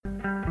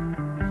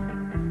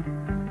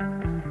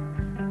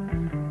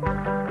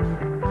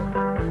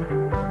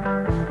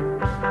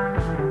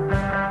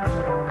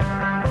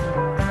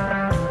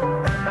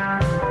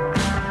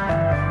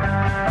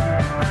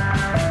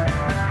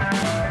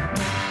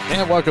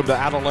And welcome to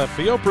Out of Left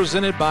Field,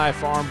 presented by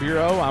Farm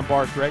Bureau. I'm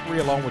Bart Gregory,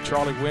 along with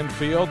Charlie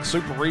Winfield. The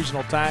Super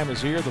Regional time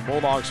is here. The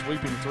Bulldogs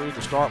sweeping through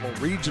the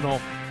Starkville Regional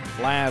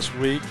last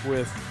week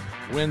with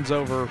wins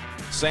over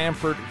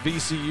Samford,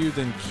 VCU,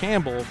 then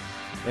Campbell,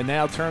 and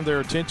now turn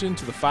their attention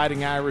to the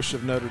Fighting Irish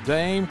of Notre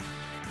Dame.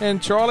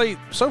 And Charlie,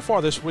 so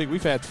far this week,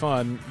 we've had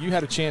fun. You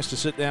had a chance to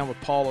sit down with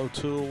Paul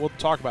O'Toole. We'll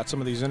talk about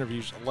some of these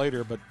interviews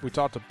later, but we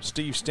talked to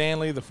Steve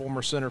Stanley, the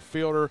former center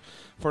fielder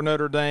for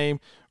Notre Dame.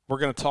 We're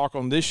going to talk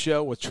on this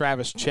show with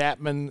Travis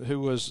Chapman, who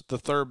was the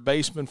third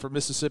baseman for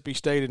Mississippi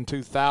State in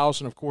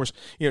 2000. Of course,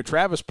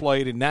 Travis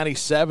played in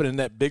 97 in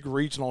that big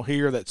regional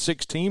here, that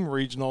 6-team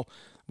regional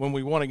when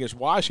we won against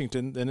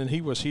Washington, and then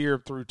he was here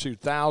through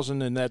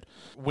 2000 and that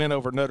win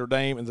over Notre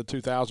Dame in the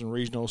 2000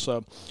 regional.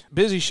 So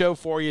busy show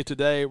for you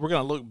today. We're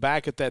going to look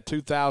back at that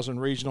 2000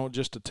 regional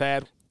just a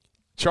tad.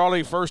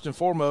 Charlie, first and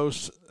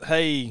foremost,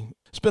 hey,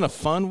 it's been a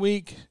fun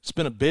week. It's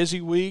been a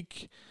busy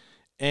week.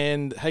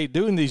 And, hey,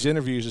 doing these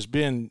interviews has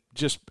been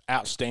just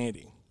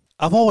outstanding.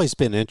 I've always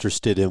been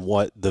interested in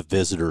what the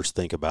visitors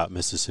think about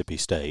Mississippi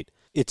State.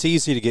 It's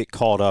easy to get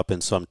caught up in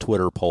some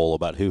Twitter poll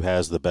about who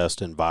has the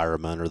best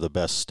environment or the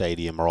best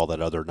stadium or all that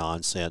other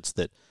nonsense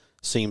that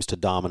seems to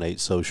dominate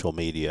social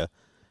media.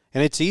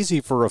 And it's easy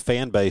for a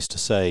fan base to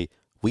say,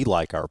 we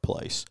like our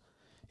place.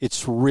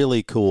 It's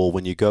really cool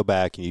when you go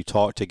back and you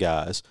talk to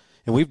guys,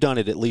 and we've done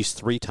it at least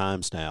 3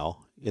 times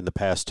now in the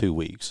past 2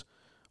 weeks.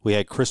 We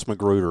had Chris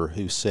Magruder,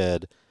 who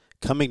said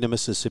coming to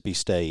Mississippi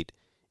State,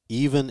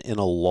 even in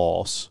a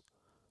loss,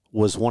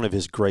 was one of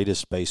his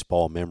greatest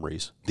baseball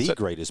memories,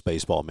 greatest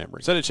baseball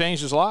memory. Said it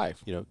changed his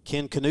life.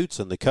 Ken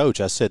Knutson, the coach,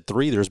 I said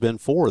 3, there's been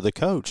 4. The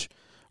coach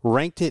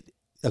ranked it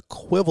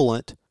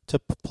equivalent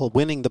to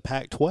winning the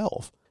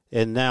Pac-12.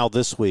 And now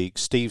this week,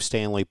 Steve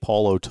Stanley,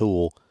 Paul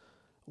O'Toole,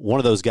 one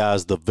of those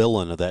guys, the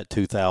villain of that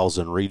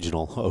 2000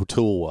 regional,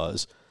 O'Toole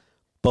was,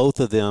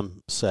 both of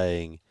them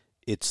saying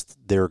it's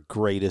their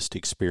greatest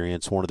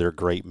experience, one of their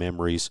great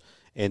memories,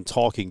 and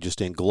talking just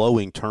in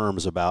glowing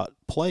terms about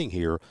playing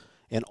here.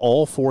 And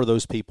all 4 of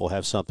those people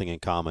have something in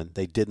common.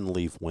 They didn't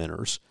leave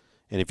winners.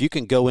 And if you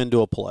can go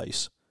into a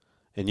place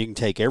and you can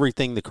take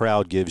everything the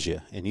crowd gives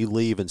you and you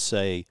leave and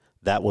say,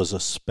 that was a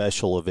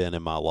special event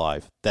in my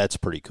life, that's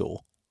pretty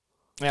cool.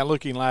 Now,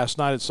 looking last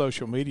night at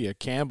social media,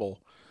 Campbell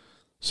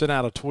sent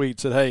out a tweet,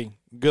 said, hey,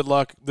 good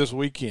luck this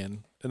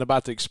weekend, and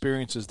about the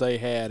experiences they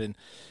had. And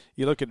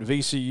you look at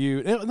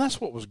VCU, and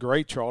that's what was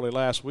great, Charlie,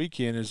 last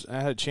weekend is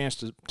I had a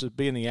chance to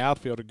be in the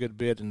outfield a good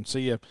bit and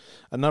see a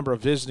number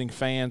of visiting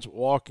fans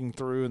walking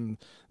through, and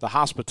the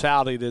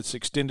hospitality that's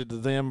extended to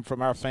them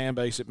from our fan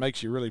base. It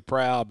makes you really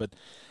proud. But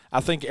I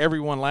think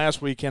everyone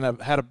last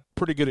weekend had a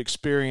pretty good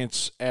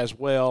experience as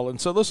well. And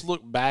so let's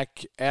look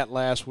back at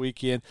last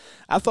weekend.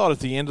 I thought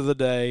at the end of the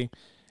day,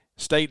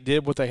 State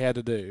did what they had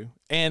to do.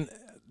 And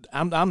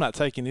I'm not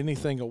taking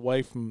anything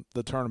away from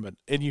the tournament.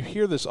 And you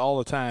hear this all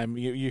the time.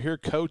 You hear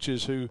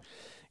coaches who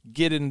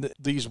get in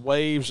these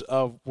waves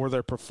of where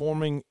they're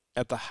performing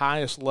at the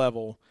highest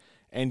level,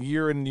 and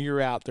year in and year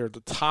out, they're the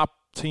top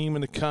team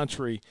in the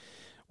country,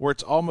 where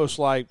it's almost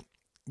like,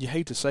 you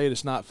hate to say it,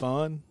 it's not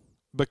fun,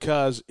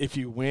 because if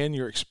you win,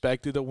 you're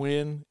expected to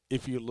win.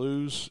 If you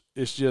lose,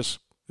 it's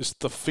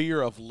the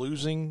fear of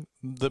losing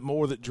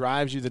that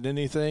drives you than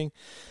anything.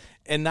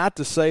 And not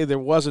to say there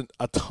wasn't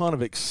a ton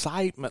of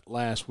excitement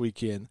last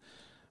weekend,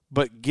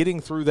 but getting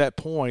through that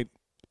point,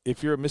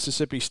 if you're a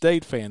Mississippi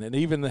State fan, and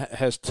even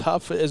as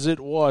tough as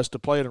it was to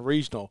play in a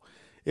regional,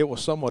 it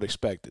was somewhat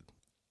expected.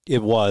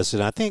 It was,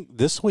 and I think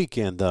this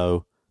weekend,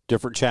 though,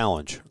 different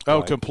challenge. Oh,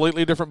 right?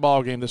 Completely different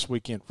ball game this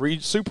weekend.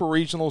 Super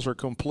regionals are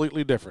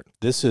completely different.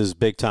 This is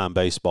big-time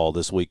baseball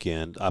this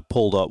weekend. I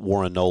pulled up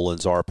Warren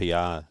Nolan's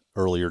RPI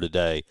earlier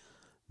today.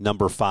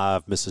 Number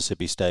 5,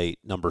 Mississippi State.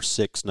 Number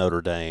 6,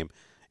 Notre Dame.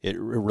 It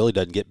really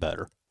doesn't get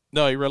better.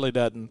 No, he really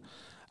doesn't.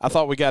 I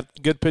thought we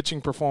got good pitching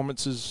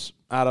performances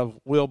out of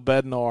Will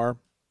Bednar.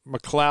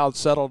 McLeod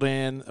settled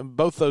in. And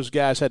both those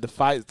guys had to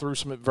fight through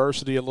some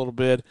adversity a little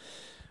bit.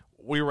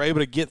 We were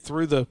able to get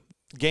through the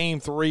Game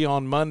 3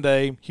 on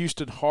Monday.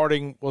 Houston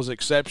Harding was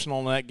exceptional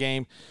in that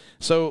game.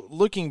 So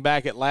looking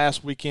back at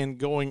last weekend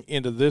going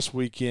into this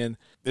weekend,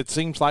 it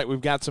seems like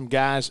we've got some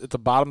guys at the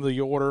bottom of the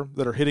order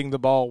that are hitting the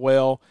ball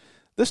well.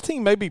 This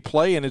team may be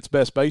playing its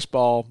best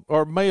baseball,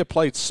 or may have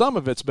played some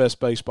of its best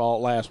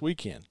baseball last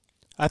weekend.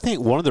 I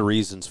think one of the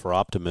reasons for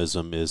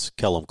optimism is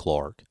Kellum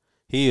Clark.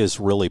 He has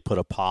really put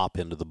a pop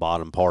into the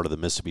bottom part of the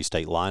Mississippi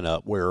State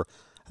lineup, where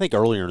I think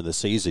earlier in the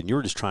season you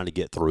were just trying to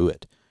get through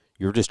it.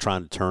 You were just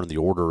trying to turn the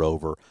order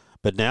over.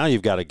 But now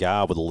you've got a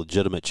guy with a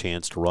legitimate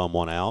chance to run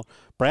one out.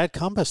 Brad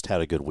Cumbest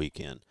had a good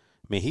weekend.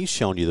 I mean, he's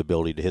shown you the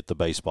ability to hit the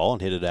baseball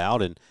and hit it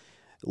out. And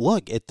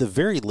look, at the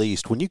very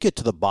least, when you get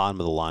to the bottom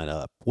of the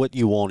lineup, what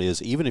you want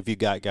is, even if you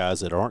got guys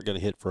that aren't going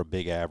to hit for a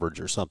big average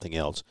or something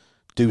else,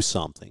 do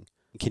something.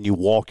 Can you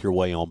walk your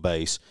way on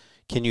base?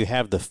 Can you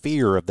have the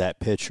fear of that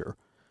pitcher?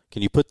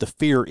 Can you put the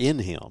fear in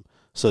him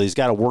so he's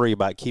got to worry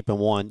about keeping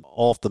one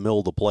off the middle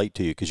of the plate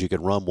to you because you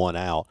can run one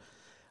out?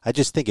 I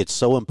just think it's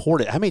so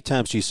important. How many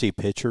times do you see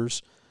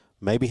pitchers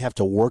maybe have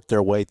to work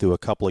their way through a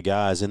couple of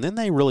guys, and then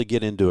they really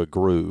get into a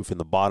groove in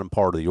the bottom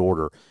part of the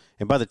order.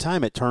 And by the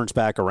time it turns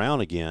back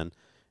around again,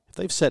 if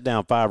they've set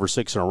down 5 or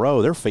 6 in a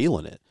row, they're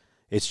feeling it.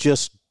 It's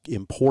just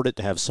important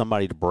to have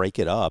somebody to break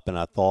it up, and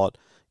I thought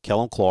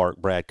Kellum Clark,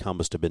 Brad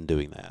Cumbest have been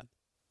doing that.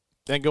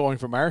 And going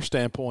from our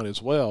standpoint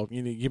as well,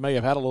 you may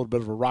have had a little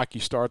bit of a rocky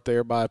start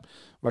there by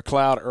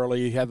McLeod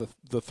early. He had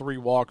the 3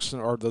 walks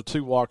or the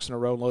 2 walks in a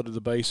row, loaded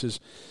the bases.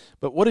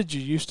 But what did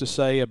you used to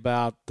say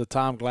about the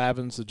Tom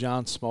Glavins, the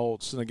John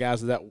Smoltz, and the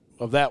guys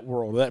of that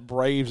world, that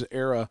Braves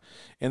era,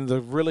 and the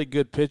really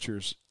good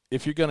pitchers?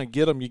 If you're going to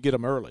get them, you get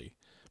them early.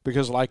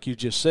 Because like you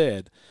just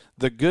said,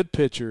 the good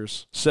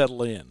pitchers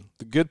settle in.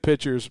 The good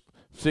pitchers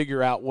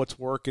figure out what's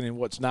working and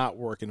what's not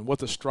working, what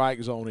the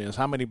strike zone is,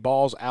 how many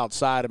balls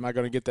outside am I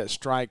going to get that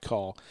strike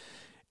call,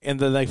 and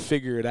then they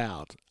figure it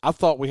out. I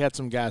thought we had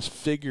some guys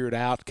figure it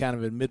out kind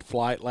of in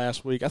mid-flight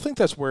last week. I think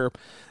that's where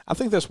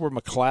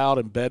McLeod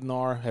and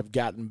Bednar have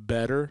gotten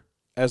better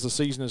as the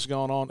season has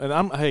gone on. And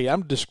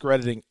I'm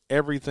discrediting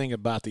everything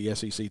about the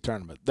SEC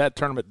tournament. That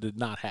tournament did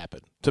not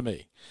happen to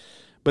me.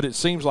 But it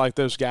seems like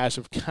those guys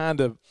have kind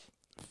of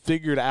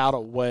figured out a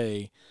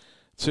way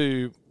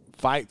to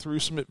fight through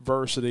some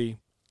adversity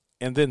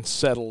and then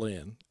settle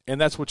in.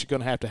 And that's what you're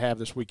going to have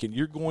this weekend.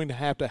 You're going to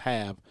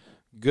have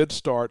good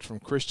starts from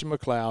Christian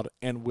McLeod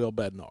and Will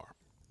Bednar.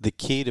 The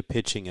key to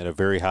pitching at a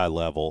very high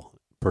level,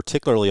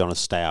 particularly on a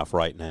staff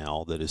right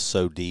now that is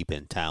so deep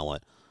in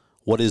talent,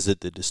 what is it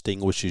that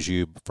distinguishes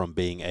you from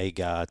being a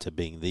guy to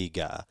being the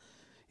guy,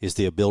 is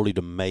the ability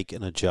to make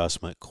an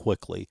adjustment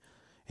quickly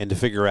and to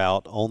figure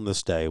out on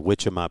this day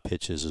which of my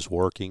pitches is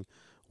working,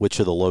 which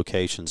of the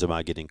locations am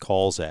I getting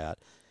calls at.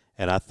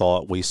 And I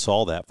thought we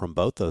saw that from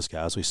both those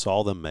guys. We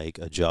saw them make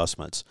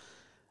adjustments.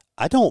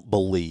 I don't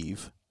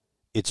believe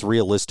it's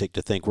realistic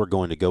to think we're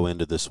going to go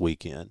into this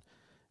weekend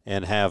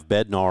and have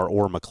Bednar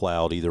or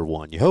McLeod, either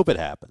one. You hope it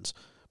happens.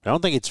 But I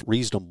don't think it's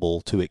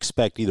reasonable to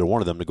expect either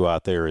one of them to go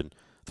out there and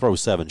throw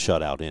 7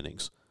 shutout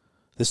innings.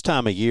 This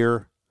time of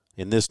year,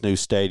 in this new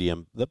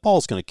stadium, the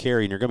ball's going to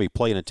carry, and you're going to be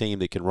playing a team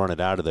that can run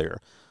it out of there.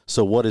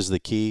 So what is the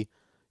key?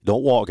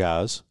 Don't walk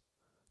guys.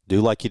 Do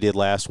like you did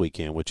last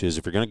weekend, which is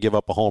if you're going to give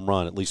up a home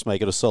run, at least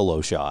make it a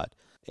solo shot,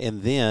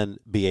 and then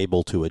be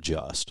able to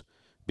adjust.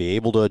 Be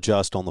able to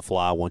adjust on the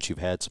fly once you've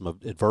had some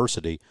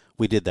adversity.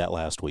 We did that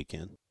last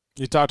weekend.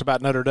 You talked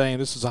about Notre Dame.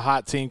 This is a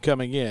hot team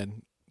coming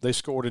in. They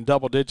scored in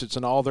double digits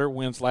in all their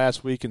wins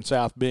last week in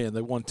South Bend.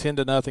 They won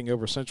 10-0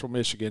 over Central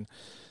Michigan.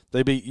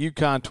 They beat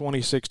UConn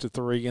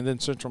 26-3, and then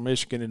Central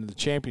Michigan in the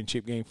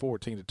championship game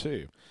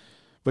 14-2.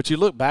 But you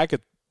look back at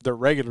their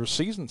regular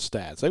season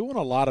stats. They won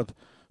a lot of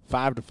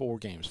 5-4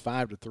 games,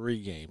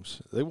 5-3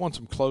 games. They won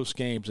some close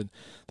games, and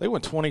they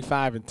went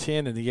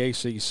 25-10 in the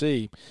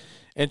ACC.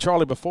 And,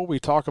 Charlie, before we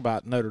talk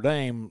about Notre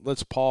Dame,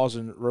 let's pause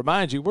and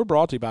remind you we're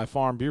brought to you by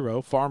Farm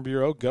Bureau. Farm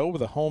Bureau, go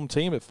with a home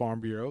team at Farm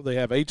Bureau. They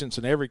have agents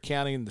in every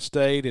county in the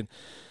state, and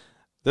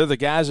they're the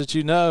guys that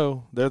you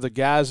know. They're the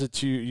guys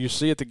that you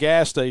see at the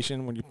gas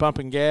station when you're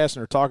pumping gas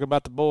and they're talking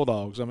about the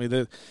Bulldogs. I mean,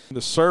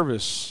 the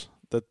service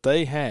that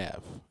they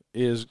have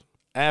is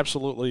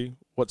absolutely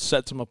what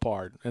sets them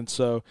apart. And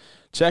so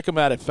check them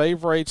out at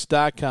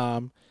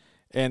favorites.com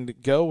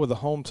and go with the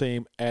home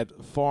team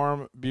at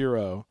Farm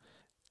Bureau.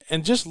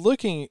 And just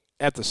looking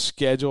at the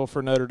schedule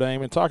for Notre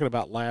Dame and talking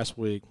about last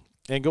week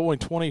and going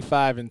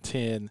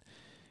 25-10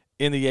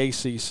 in the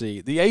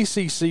ACC. The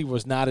ACC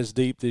was not as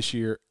deep this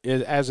year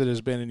as it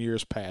has been in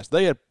years past.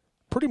 They had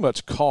pretty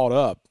much caught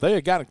up. They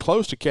had gotten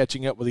close to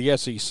catching up with the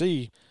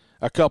SEC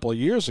a couple of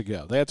years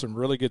ago. They had some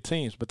really good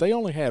teams, but they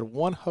only had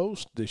one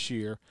host this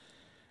year,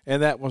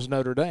 and that was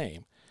Notre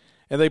Dame.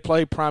 And they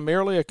played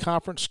primarily a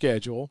conference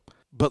schedule,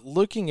 but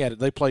looking at it,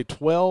 they played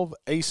 12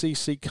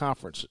 ACC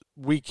conference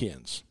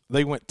weekends.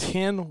 They went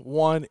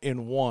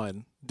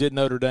 10-1-1, did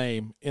Notre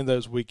Dame in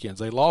those weekends.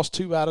 They lost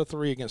 2 out of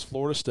 3 against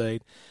Florida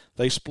State.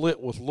 They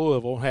split with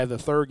Louisville, had the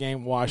third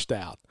game washed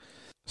out.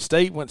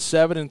 State went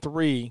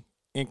 7-3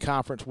 in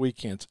conference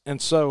weekends.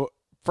 And so,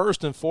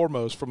 first and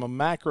foremost, from a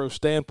macro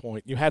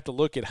standpoint, you have to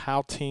look at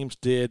how teams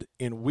did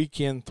in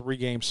weekend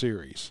 3-game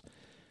series.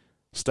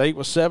 State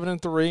was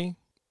 7-3.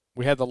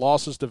 We had the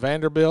losses to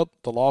Vanderbilt,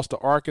 the loss to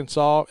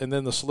Arkansas, and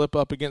then the slip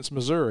up against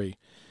Missouri.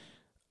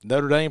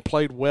 Notre Dame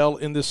played well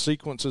in this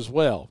sequence as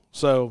well.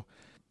 So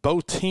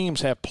both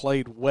teams have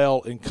played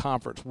well in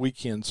conference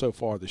weekends so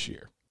far this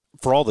year.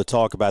 For all the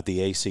talk about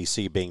the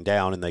ACC being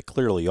down, and they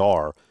clearly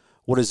are,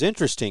 what is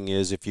interesting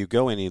is if you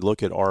go in and you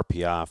look at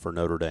RPI for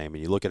Notre Dame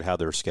and you look at how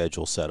their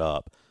schedule set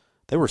up,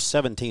 they were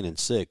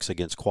 17-6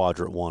 against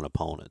Quadrant 1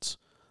 opponents.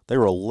 They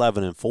were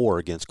 11-4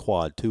 against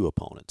Quad 2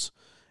 opponents.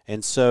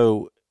 And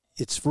so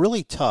it's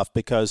really tough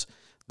because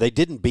they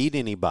didn't beat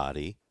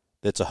anybody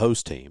that's a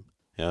host team.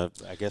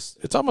 I guess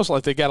it's almost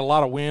like they got a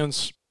lot of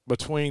wins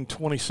between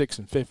 26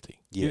 and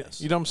 50.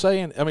 Yes. You know what I'm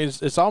saying? I mean,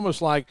 it's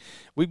almost like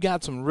we've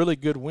got some really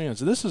good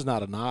wins. And this is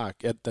not a knock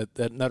at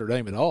Notre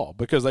Dame at all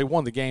because they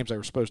won the games they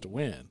were supposed to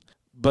win.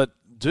 But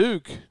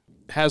Duke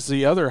has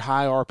the other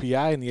high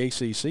RPI in the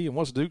ACC. And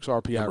what's Duke's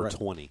RPI number right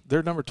 20.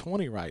 They're number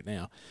 20 right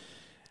now.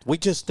 We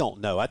just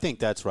don't know. I think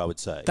that's what I would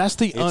say. That's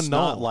the unknown. It's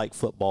not like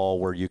football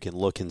where you can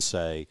look and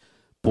say,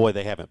 boy,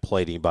 they haven't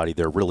played anybody.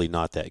 They're really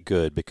not that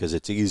good, because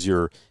it's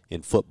easier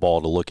in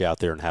football to look out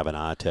there and have an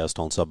eye test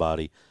on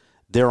somebody.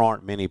 There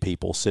aren't many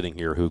people sitting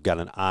here who've got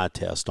an eye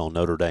test on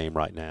Notre Dame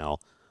right now,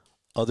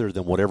 other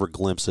than whatever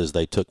glimpses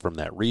they took from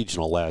that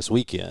regional last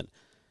weekend.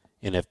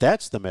 And if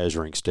that's the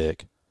measuring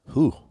stick,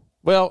 whew.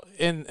 Well,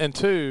 and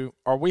two,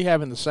 are we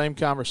having the same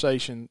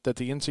conversation that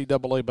the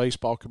NCAA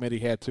baseball committee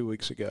had 2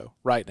 weeks ago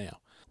right now?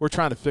 We're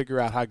trying to figure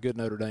out how good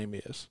Notre Dame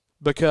is,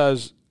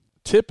 because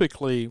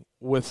typically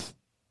with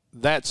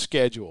that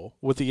schedule,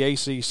 with the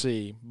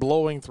ACC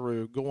blowing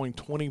through, going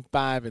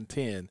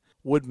 25-10,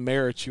 would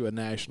merit you a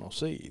national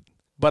seed.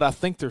 But I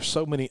think there's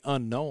so many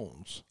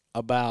unknowns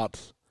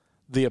about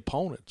the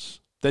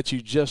opponents that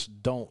you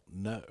just don't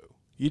know.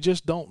 You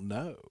just don't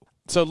know.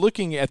 So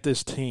looking at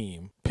this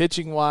team,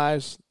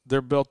 pitching-wise,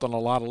 they're built on a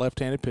lot of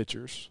left-handed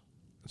pitchers.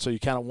 So you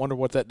kind of wonder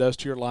what that does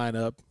to your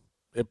lineup.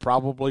 It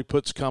probably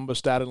puts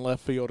Cumbest out in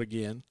left field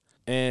again.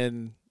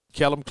 And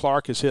Kellum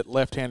Clark has hit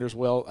left-handers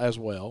well as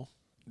well,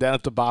 down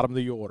at the bottom of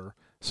the order.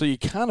 So you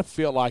kind of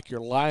feel like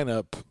your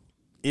lineup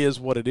is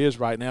what it is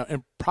right now.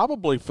 And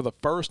probably for the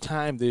first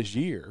time this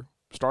year,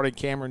 starting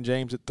Cameron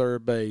James at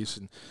third base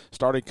and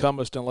starting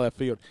Cumbest in left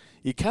field,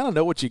 you kind of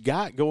know what you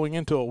got going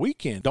into a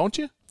weekend, don't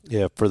you?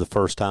 Yeah, for the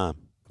first time.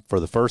 For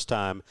the first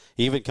time,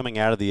 even coming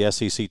out of the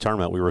SEC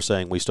tournament, we were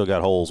saying we still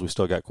got holes, we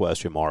still got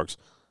question marks.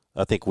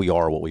 I think we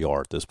are what we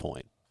are at this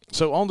point.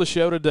 So on the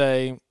show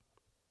today,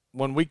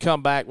 when we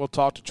come back, we'll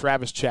talk to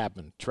Travis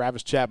Chapman.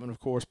 Travis Chapman, of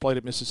course, played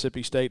at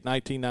Mississippi State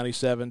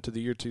 1997 to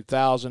the year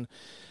 2000.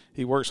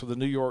 He works with the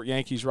New York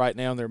Yankees right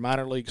now in their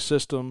minor league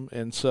system,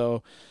 and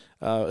so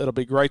it'll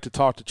be great to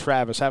talk to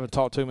Travis. Haven't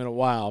talked to him in a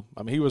while.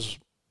 I mean, he was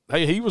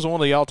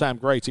one of the all-time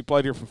greats. He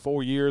played here for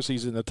 4 years.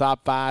 He's in the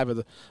top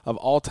 5 of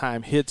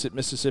all-time hits at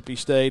Mississippi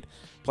State.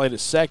 Played at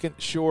second,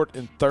 short,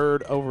 and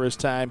third over his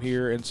time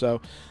here, and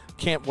so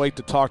can't wait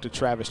to talk to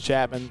Travis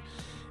Chapman.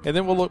 And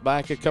then we'll look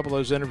back at a couple of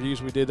those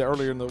interviews we did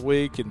earlier in the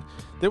week, and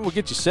then we'll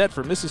get you set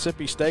for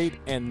Mississippi State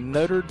and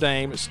Notre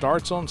Dame. It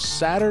starts on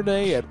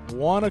Saturday at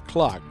 1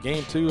 o'clock.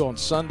 Game 2 on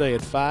Sunday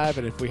at 5,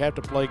 and if we have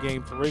to play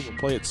Game 3, we'll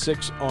play at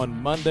 6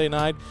 on Monday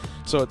night.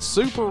 So it's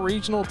Super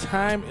Regional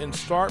time in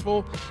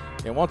Starkville.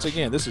 And once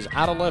again, this is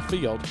Out of Left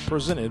Field,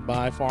 presented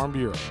by Farm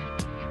Bureau.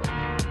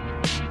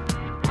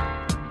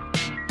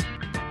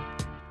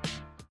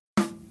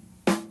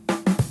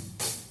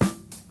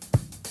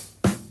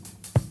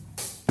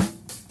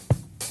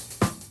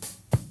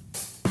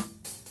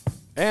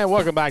 And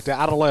welcome back to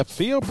Out of Left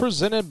Field,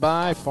 presented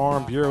by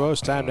Farm Bureau. It's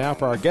time now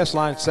for our guest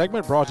line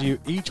segment, brought to you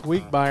each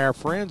week by our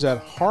friends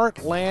at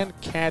Heartland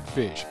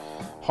Catfish.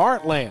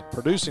 Heartland,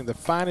 producing the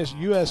finest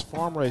U.S.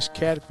 farm-raised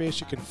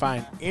catfish you can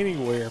find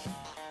anywhere.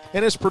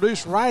 And it's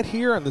produced right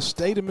here in the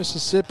state of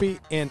Mississippi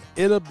in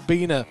Itta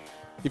Bena.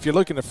 If you're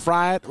looking to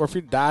fry it, or if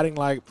you're dieting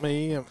like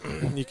me,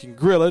 you can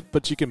grill it,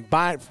 but you can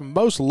buy it from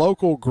most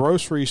local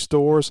grocery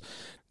stores.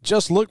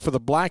 Just look for the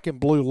black and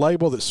blue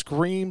label that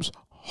screams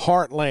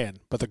Heartland.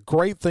 But the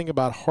great thing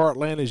about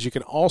Heartland is you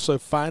can also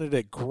find it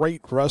at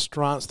great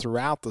restaurants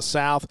throughout the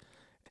South.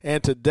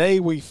 And today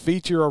we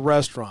feature a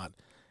restaurant,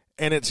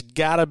 and it's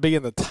got to be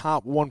in the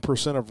top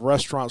 1% of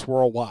restaurants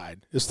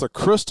worldwide. It's the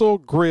Crystal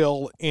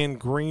Grill in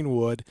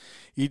Greenwood.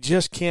 You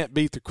just can't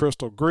beat the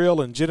Crystal Grill,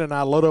 and Jen and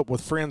I load up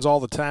with friends all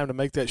the time to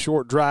make that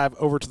short drive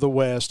over to the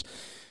west.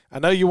 I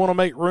know you want to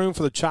make room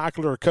for the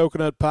chocolate or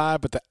coconut pie,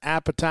 but the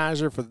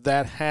appetizer for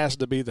that has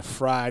to be the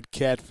fried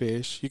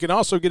catfish. You can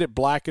also get it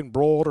black and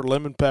broiled or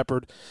lemon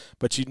peppered,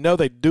 but you know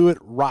they do it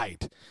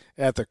right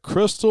at the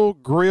Crystal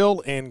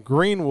Grill in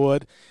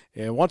Greenwood.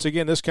 And once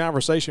again, this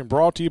conversation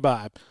brought to you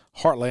by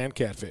Heartland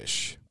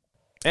Catfish.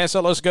 And so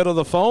let's go to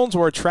the phones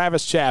where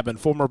Travis Chapman,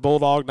 former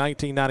Bulldog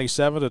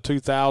 1997 to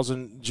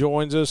 2000,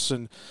 joins us.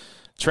 And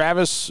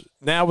Travis,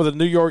 now with the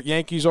New York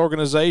Yankees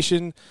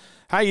organization.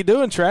 How you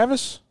doing,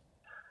 Travis?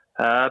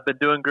 I've been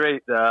doing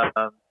great.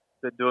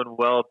 Been doing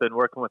well. Been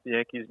working with the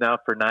Yankees now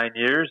for 9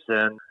 years,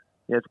 and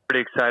it's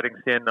pretty exciting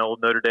seeing the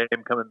old Notre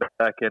Dame coming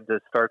back into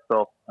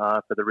Starkville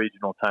for the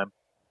regional time.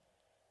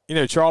 You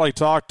know, Charlie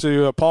talked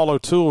to Paul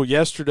O'Toole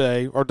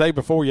yesterday, or day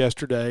before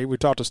yesterday. We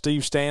talked to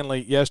Steve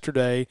Stanley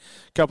yesterday,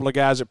 a couple of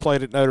guys that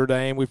played at Notre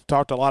Dame. We've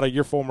talked to a lot of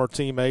your former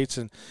teammates.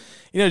 And,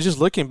 you know, just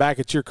looking back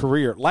at your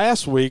career,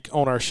 last week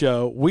on our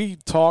show, we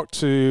talked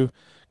to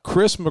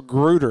Chris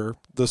Magruder,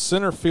 the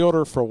center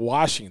fielder for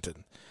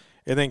Washington,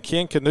 and then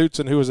Ken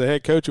Knutson, who was the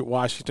head coach at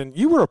Washington.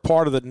 You were a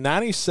part of the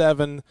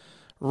 97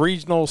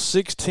 regional,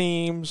 6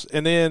 teams,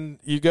 and then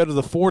you go to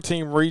the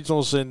 4-team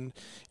regionals in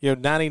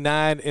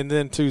 99 and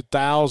then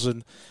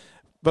 2000.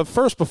 But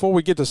first, before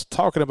we get to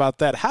talking about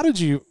that,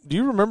 do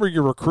you remember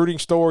your recruiting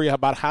story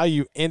about how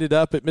you ended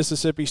up at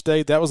Mississippi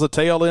State? That was the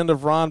tail end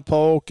of Ron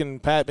Polk,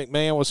 and Pat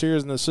McMahon was here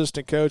as an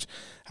assistant coach.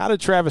 How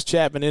did Travis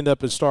Chapman end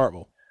up in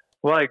Starkville?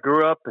 Well, I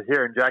grew up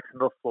here in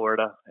Jacksonville,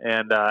 Florida,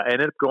 and I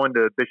ended up going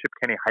to Bishop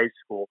Kenny High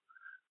School,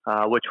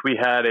 which we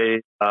had a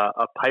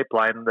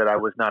pipeline that I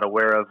was not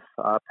aware of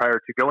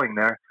prior to going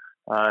there.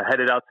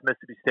 headed out to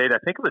Mississippi State. I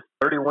think it was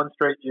 31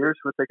 straight years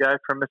with the guy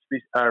from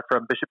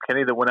from Bishop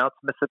Kenny that went out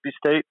to Mississippi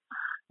State.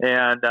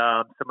 And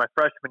so my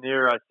freshman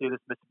year, I see this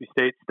Mississippi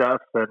State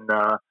stuff,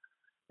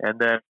 and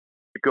then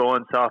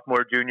going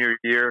sophomore, junior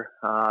year,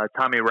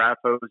 Tommy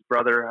Raffo's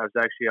brother. I was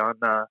actually on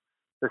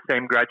the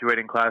same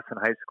graduating class in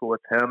high school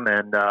with him,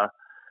 and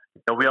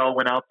we all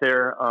went out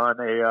there on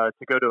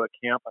to go to a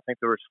camp. I think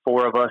there was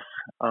 4 of us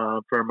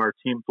from our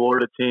Team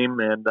Florida team,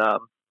 and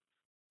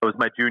it was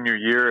my junior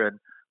year, and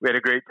we had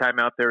a great time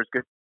out there. It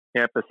was good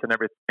campus and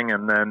everything,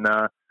 and then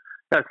I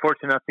was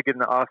fortunate enough to get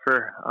an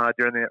offer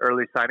during the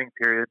early signing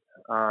period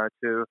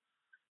to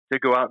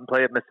go out and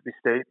play at Mississippi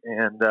State,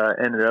 and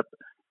ended up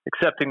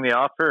accepting the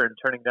offer and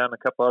turning down a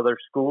couple other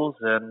schools,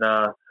 and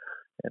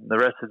the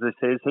rest, as they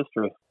say, is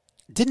history.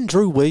 Didn't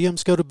Drew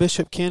Williams go to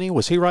Bishop Kenny?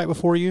 Was he right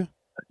before you?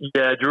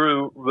 Yeah,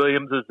 Drew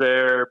Williams was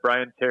there,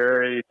 Brian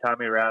Terry,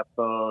 Tommy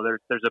Raffo.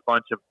 There's a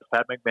bunch of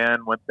Pat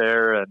McMahon went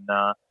there, and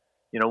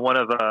one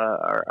of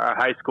our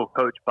high school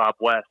coach, Bob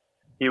West,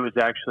 he was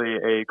actually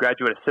a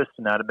graduate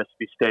assistant out of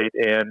Mississippi State,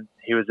 and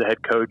he was the head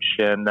coach.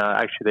 And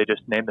actually, they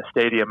just named the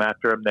stadium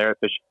after him there at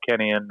Bishop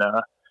Kenny, and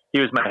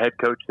he was my head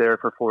coach there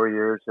for 4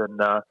 years,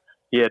 and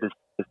he had his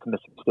to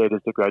Mississippi State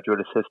as the graduate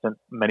assistant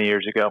many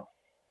years ago.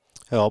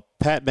 Well,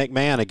 Pat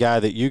McMahon, a guy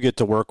that you get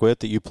to work with,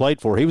 that you played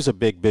for, he was a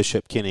big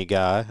Bishop Kenny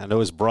guy. I know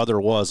his brother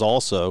was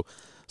also.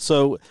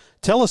 So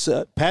tell us,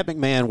 Pat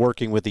McMahon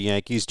working with the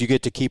Yankees, do you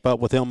get to keep up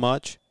with him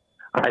much?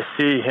 I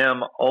see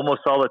him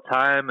almost all the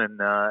time and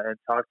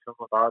talk to him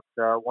about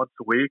once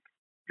a week.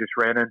 Just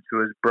ran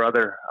into his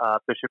brother,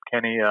 Bishop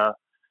Kenny,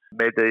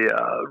 made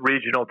the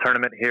regional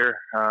tournament here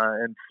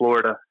in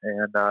Florida.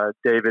 And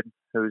David,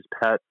 who's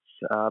Pat's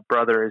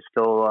brother, is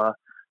still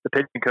the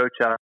pitching coach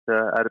out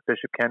at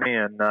Bishop Kenny,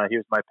 and he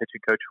was my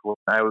pitching coach when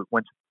I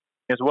went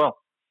as well.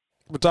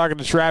 We're talking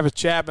to Travis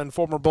Chapman,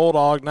 former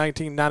Bulldog,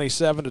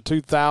 1997 to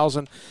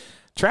 2000.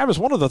 Travis,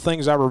 one of the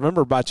things I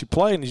remember about you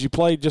playing is you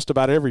played just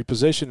about every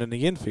position in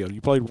the infield.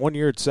 You played 1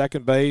 year at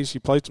second base,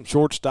 you played some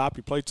shortstop,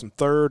 you played some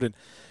third, and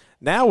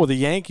now with the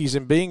Yankees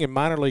and being in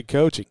minor league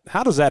coaching,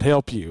 how does that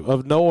help you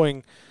of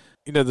knowing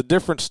the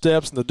different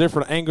steps and the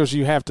different angles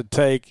you have to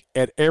take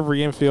at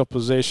every infield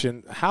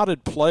position? How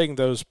did playing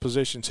those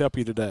positions help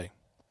you today?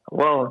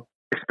 Well,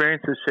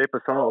 experiences shape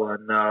us all,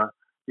 and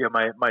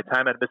my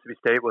time at Mississippi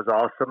State was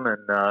awesome,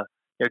 and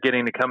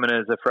getting to come in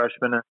as a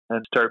freshman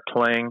and start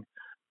playing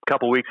a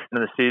couple weeks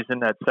into the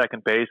season at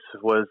second base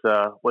was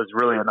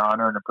really an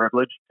honor and a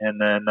privilege. And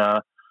then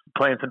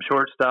playing some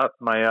shortstop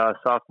my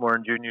sophomore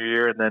and junior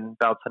year, and then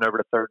bouncing over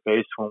to third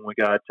base when we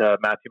got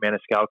Matthew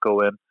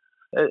Maniscalco in.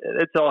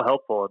 It's all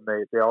helpful,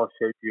 and they all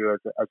shape you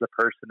as a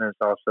person, as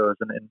also as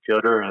an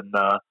infielder. And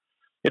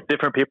if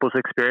different people's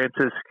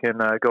experiences can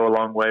go a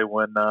long way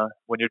when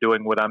you're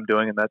doing what I'm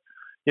doing, and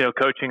that's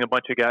coaching a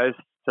bunch of guys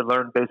to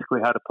learn basically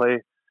how to play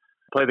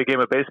the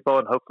game of baseball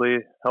and hopefully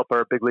help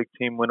our big league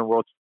team win a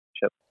world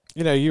championship.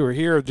 You were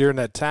here during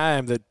that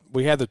time that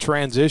we had the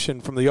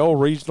transition from the old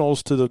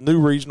regionals to the new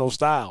regional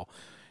style.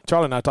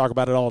 Charlie and I talk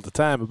about it all the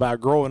time,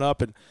 about growing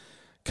up and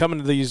coming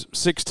to these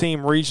 6-team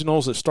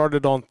regionals that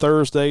started on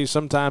Thursday.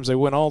 Sometimes they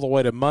went all the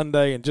way to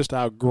Monday, and just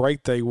how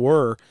great they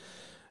were.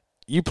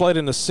 You played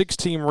in the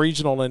 6-team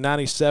regional in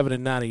 97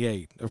 and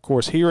 98. Of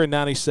course, here in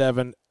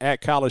 97,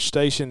 at College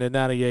Station in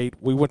 98,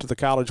 we went to the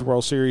College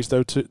World Series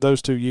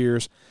those 2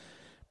 years.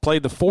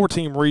 Played the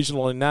 4-team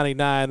regional in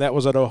 99. That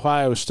was at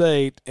Ohio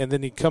State. And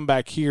then he'd come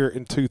back here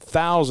in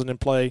 2000 and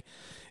play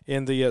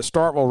in the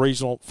Starkville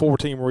Regional,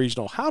 4-team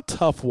regional. How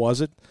tough was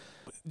it?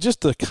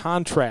 Just the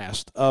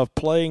contrast of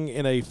playing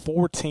in a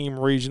 4-team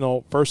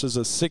regional versus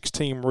a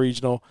 6-team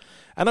regional.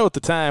 I know at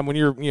the time when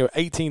you're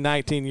 18,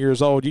 19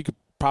 years old, you could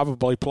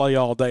probably play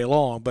all day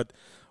long. But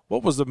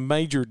what was the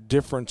major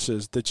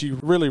differences that you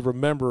really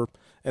remember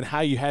and how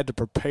you had to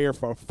prepare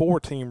for a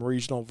 4-team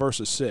regional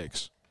versus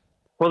 6?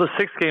 Well,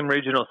 the 6-game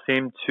regional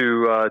seemed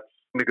to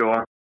go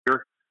on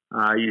here.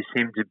 All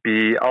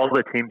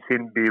the teams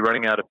seemed to be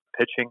running out of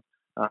pitching,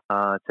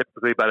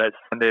 typically by that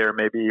Sunday or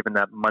maybe even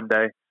that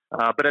Monday.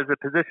 But as a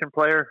position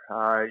player,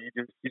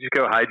 you just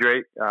go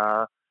hydrate.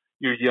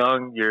 You're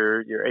young.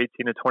 You're 18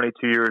 to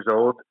 22 years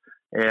old,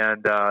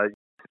 and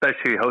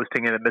especially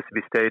hosting it at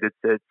Mississippi State,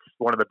 it's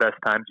one of the best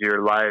times of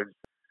your lives.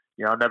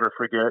 I'll never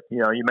forget.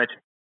 You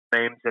mentioned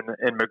names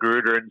in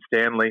Magruder and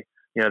Stanley.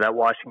 That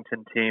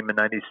Washington team in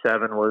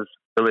 '97 was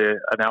really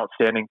an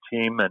outstanding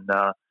team, and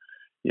I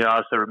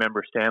also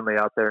remember Stanley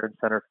out there in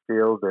center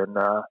field, and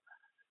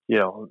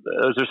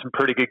those are some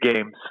pretty good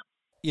games.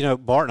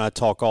 Bart and I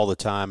talk all the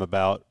time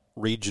about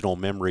regional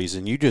memories,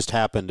 and you just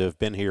happen to have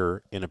been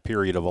here in a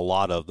period of a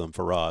lot of them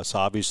for us.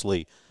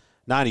 Obviously,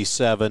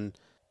 97,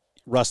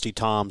 Rusty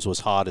Toms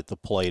was hot at the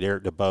plate.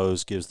 Eric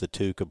DeBose gives the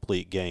 2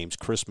 complete games.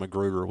 Chris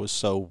Magruder was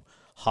so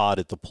hot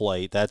at the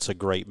plate. That's a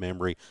great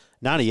memory.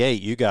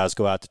 98, you guys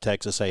go out to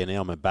Texas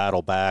A&M and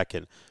battle back,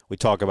 and we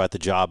talk about the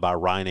job by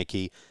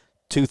Reineke.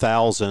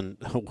 2000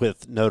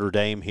 with Notre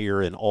Dame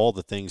here and all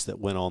the things that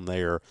went on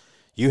there.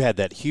 You had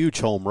that huge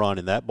home run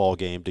in that ball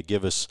game to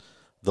give us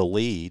the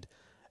lead.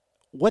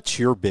 What's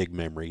your big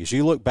memory? As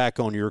you look back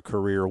on your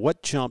career,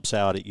 what jumps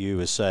out at you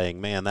as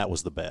saying, man, that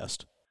was the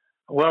best?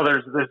 Well,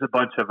 there's a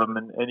bunch of them,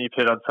 and you've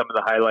hit on some of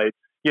the highlights.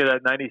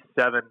 That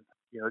 97,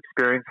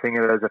 experiencing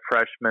it as a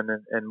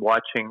freshman and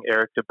watching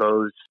Eric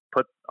DeBose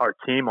put our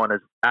team on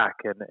his back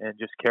and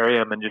just carry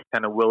him and just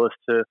kind of will us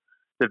to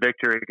the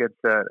victory against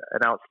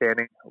an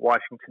outstanding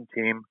Washington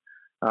team.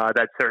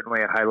 That's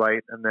certainly a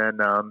highlight. And then,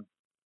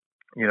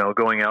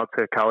 going out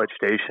to College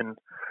Station,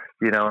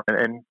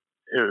 and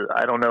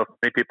I don't know if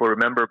many people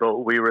remember, but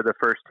we were the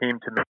first team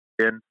to make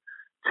it in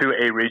to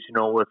a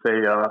regional with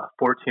a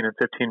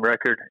 14-15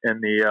 record in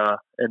the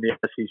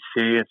SEC.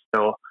 And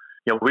so,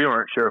 we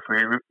weren't sure if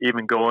we were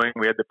even going.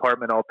 We had the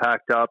department all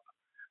packed up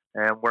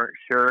and weren't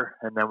sure.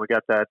 And then we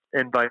got that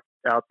invite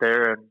out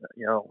there, and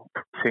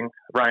seeing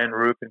Ryan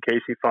Roop and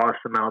Casey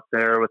Fossum out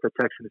there with the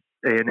Texas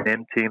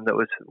A&M team that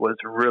was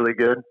really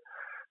good.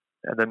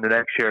 And then the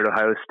next year at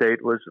Ohio State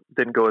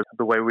didn't go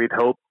the way we'd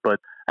hoped. But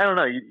I don't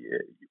know,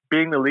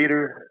 being the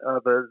leader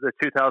of the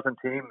 2000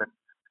 team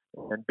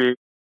and being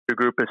a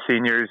group of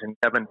seniors and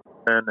Kevin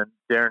and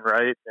Darren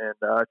Wright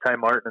and Ty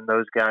Martin and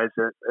those guys,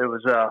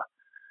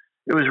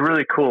 it was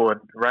really cool.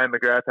 And Ryan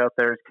McGrath out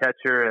there as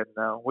catcher,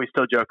 and we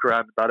still joke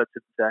around about it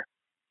to this day.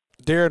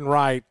 Darren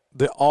Wright,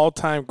 the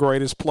all-time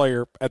greatest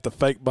player at the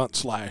fake bunt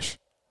slash,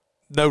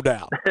 no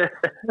doubt. Yeah,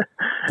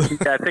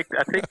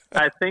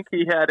 I think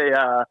he had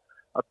a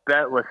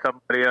bet with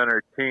somebody on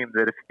our team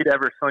that if he'd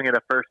ever swing at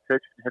a first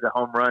pitch and hit a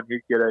home run,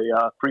 he'd get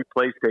a free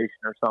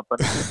PlayStation or something.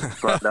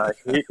 But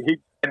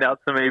he'd find out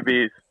some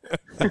ABs.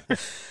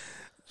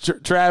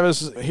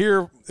 Travis,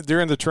 here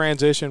during the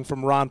transition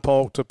from Ron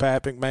Polk to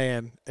Pat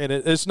McMahon, and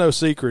it's no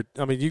secret,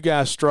 I mean, you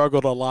guys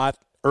struggled a lot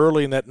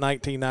early in that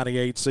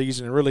 1998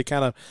 season and really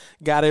kind of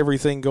got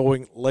everything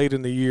going late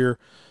in the year.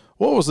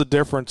 What was the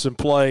difference in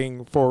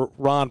playing for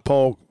Ron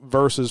Polk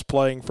versus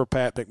playing for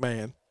Pat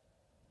McMahon?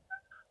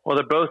 Well,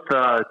 they're both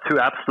two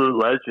absolute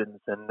legends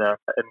and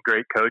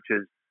great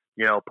coaches.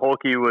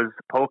 Polky was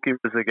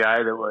a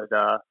guy that would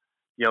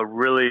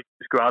really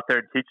just go out there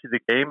and teach you the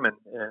game and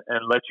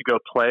let you go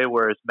play,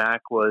 whereas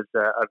Mac was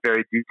a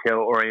very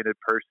detail-oriented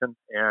person.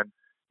 And,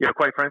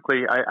 quite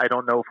frankly, I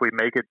don't know if we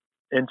make it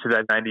into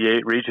that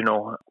 98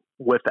 regional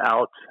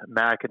without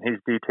Mac and his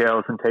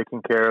details and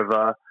taking care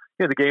of,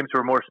 the games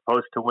we're more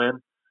supposed to win.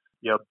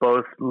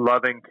 Both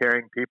loving,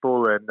 caring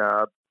people, and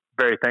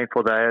very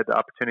thankful that I had the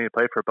opportunity to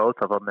play for both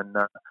of them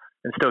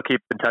and still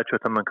keep in touch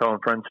with them and call them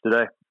friends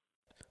today.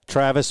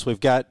 Travis, we've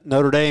got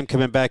Notre Dame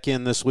coming back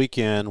in this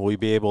weekend. Will we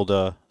be able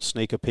to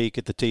sneak a peek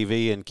at the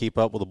TV and keep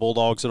up with the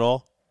Bulldogs at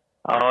all?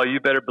 Oh, you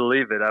better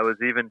believe it. I was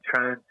even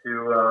trying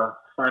to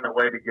find a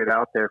way to get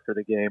out there for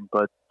the game,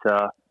 but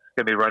going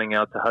to be running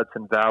out to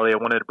Hudson Valley. I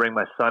wanted to bring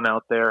my son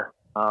out there.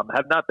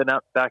 Have not been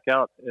back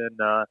out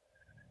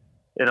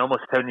in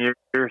almost 10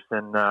 years,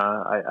 and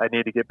I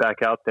need to get back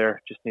out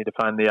there. Just need to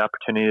find the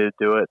opportunity to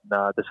do it.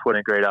 This wasn't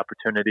a great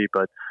opportunity,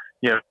 but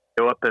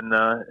go up and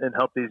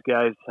help these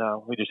guys.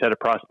 We just had a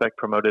prospect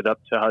promoted up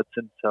to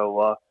Hudson,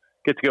 so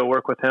get to go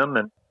work with him,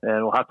 and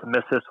we'll have to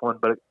miss this one,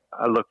 but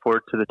I look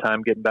forward to the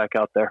time getting back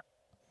out there.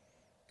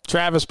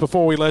 Travis,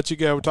 before we let you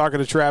go, we're talking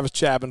to Travis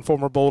Chapman,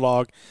 former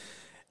Bulldog.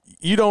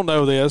 You don't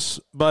know this,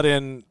 but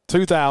in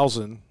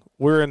 2000,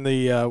 we're in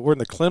the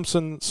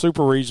Clemson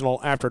Super Regional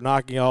after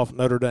knocking off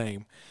Notre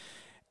Dame,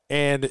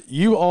 and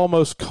you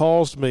almost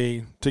caused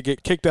me to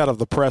get kicked out of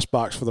the press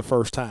box for the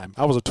first time.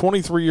 I was a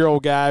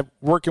 23-year-old guy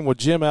working with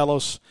Jim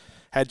Ellis,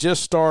 had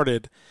just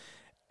started,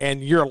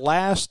 and your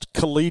last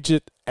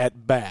collegiate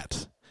at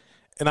bat,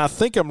 and I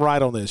think I'm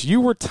right on this, you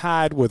were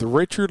tied with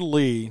Richard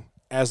Lee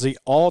as the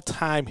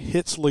all-time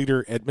hits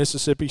leader at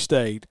Mississippi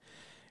State,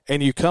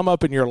 and you come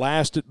up in your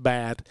last at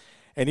bat,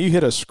 and you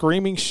hit a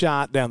screaming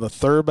shot down the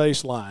third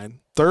base line.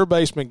 Third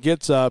baseman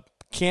gets up,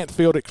 can't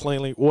field it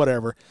cleanly,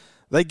 whatever.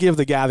 They give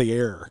the guy the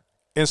error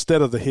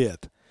instead of the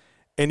hit.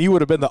 And you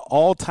would have been the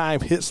all-time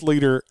hits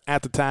leader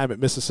at the time at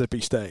Mississippi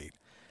State.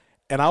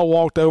 And I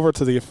walked over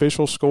to the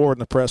official score in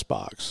the press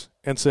box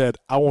and said,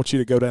 I want you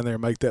to go down there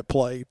and make that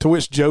play. To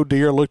which Joe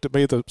Deere looked at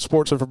me, the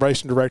sports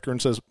information director,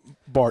 and says,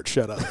 Bart,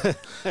 shut up.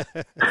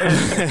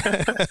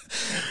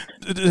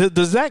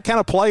 Does that kind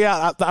of play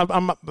out?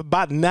 I'm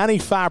about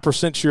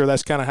 95% sure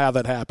that's kind of how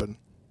that happened.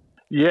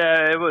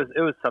 Yeah, it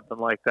was something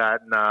like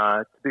that. And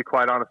to be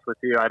quite honest with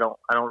you, I don't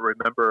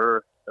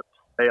remember the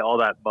play all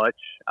that much.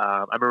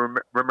 I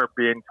remember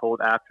being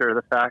told after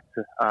the fact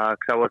because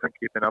I wasn't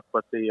keeping up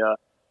with the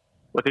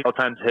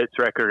all-time hits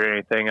record or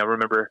anything. I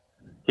remember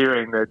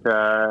hearing that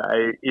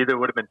I either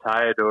would have been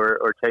tied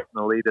or taken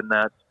the lead in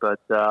that. But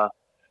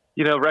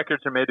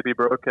records are made to be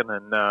broken,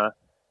 and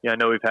I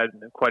know we've had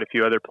quite a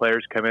few other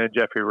players come in,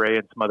 Jeffrey Ray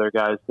and some other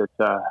guys that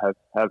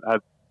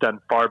have done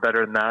far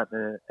better than that,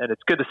 and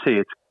it's good to see.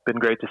 It's been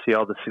great to see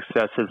all the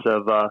successes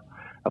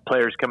of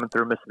players coming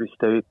through Mississippi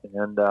State,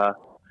 and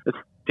it's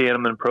seeing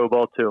them in pro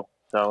ball too.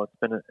 So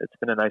it's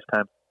been a nice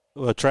time.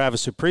 Well,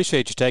 Travis,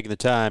 appreciate you taking the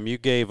time. You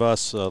gave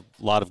us a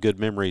lot of good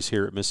memories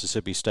here at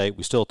Mississippi State.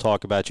 We still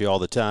talk about you all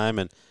the time,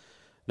 and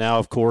now,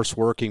 of course,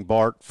 working,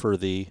 Bart, for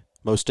the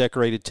most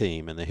decorated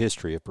team in the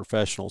history of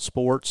professional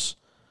sports.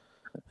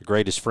 The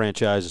greatest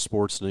franchise of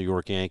sports, the New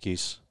York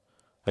Yankees.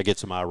 I get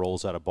some eye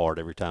rolls out of Bart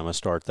every time I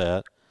start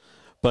that.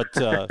 But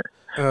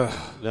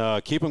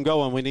keep them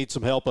going. We need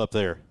some help up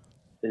there.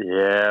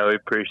 Yeah, we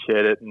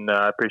appreciate it, and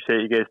I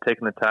appreciate you guys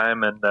taking the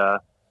time, and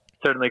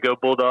certainly go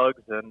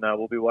Bulldogs, and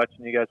we'll be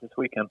watching you guys this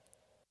weekend.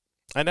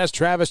 And that's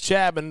Travis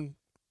Chapman.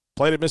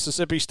 Played at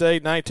Mississippi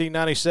State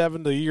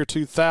 1997 to the year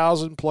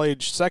 2000.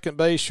 Played second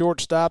base,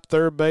 shortstop,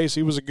 third base.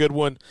 He was a good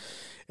one,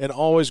 and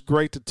always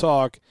great to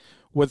talk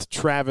with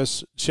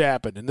Travis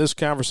Chapman. And this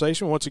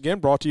conversation, once again,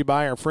 brought to you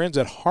by our friends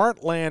at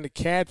Heartland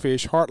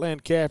Catfish.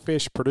 Heartland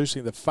Catfish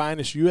producing the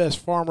finest U.S.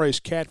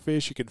 farm-raised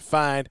catfish you can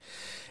find.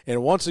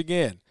 And once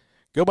again,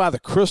 go by the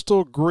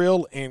Crystal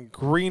Grill in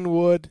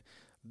Greenwood.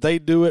 They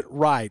do it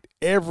right.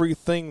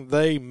 Everything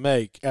they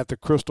make at the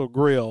Crystal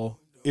Grill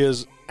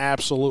is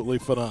absolutely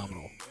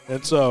phenomenal.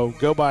 And so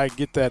go by and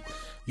get that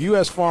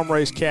U.S.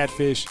 farm-raised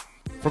catfish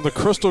from the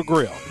Crystal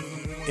Grill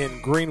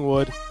in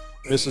Greenwood,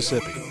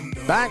 Mississippi.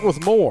 Back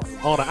with more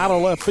on Out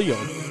of Left Field,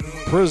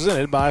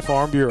 presented by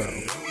Farm Bureau.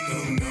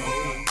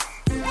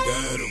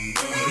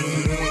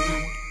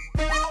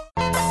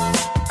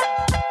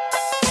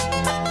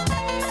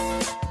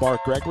 Bart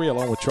Gregory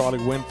along with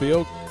Charlie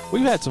Winfield.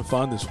 We've had some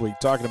fun this week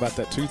talking about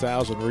that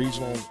 2000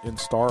 regional in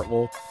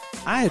Starkville.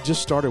 I had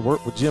just started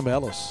work with Jim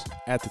Ellis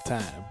at the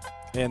time,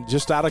 and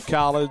just out of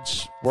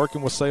college,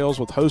 working with sales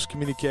with Host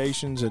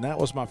Communications, and that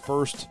was my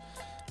first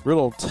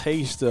real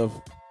taste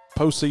of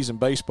postseason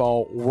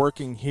baseball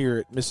working here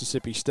at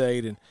Mississippi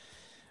State. And,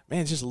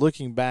 man, just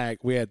looking back,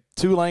 we had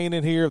Tulane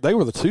in here. They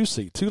were the 2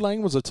 seed.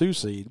 Tulane was a 2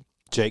 seed.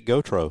 Jake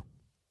Gautreaux.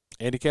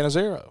 Andy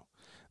Cannizzaro.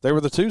 They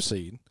were the 2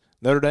 seed.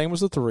 Notre Dame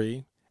was the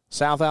 3.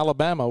 South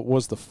Alabama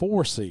was the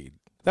 4 seed.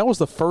 That was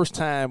the first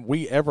time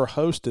we ever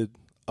hosted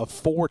a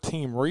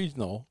 4-team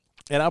regional.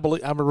 And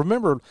I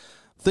remember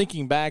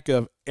thinking back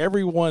of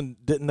everyone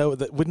didn't know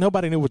that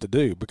nobody knew what to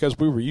do because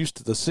we were used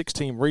to the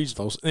 6-team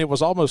regionals. And it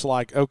was almost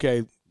like,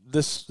 okay,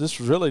 this was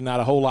really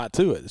not a whole lot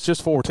to it. It's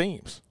just 4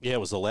 teams. Yeah, it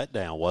was a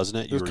letdown,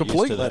 wasn't it? It was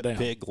complete letdown. That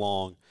big,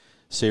 long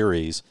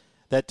series.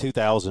 That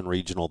 2000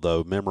 regional,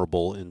 though,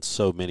 memorable in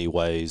so many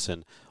ways.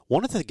 And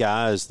one of the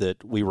guys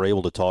that we were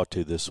able to talk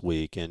to this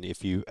week, and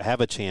if you have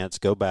a chance,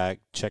 go back,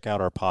 check out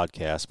our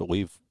podcast, but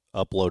we've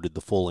uploaded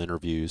the full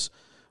interviews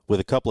with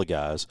a couple of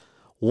guys.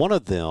 One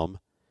of them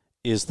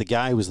is the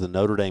guy who was the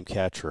Notre Dame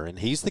catcher, and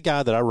he's the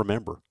guy that I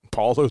remember.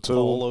 Paul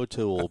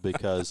O'Toole,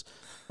 because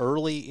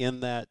early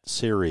in that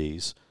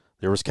series,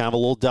 there was kind of a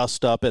little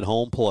dust up at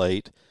home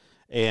plate,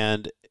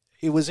 and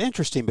it was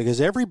interesting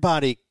because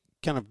everybody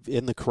kind of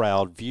in the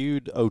crowd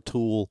viewed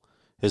O'Toole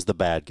as the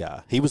bad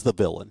guy. He was the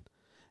villain.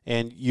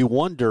 And you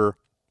wonder,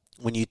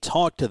 when you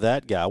talk to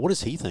that guy, what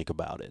does he think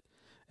about it?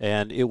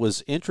 And it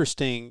was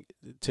interesting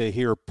to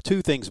hear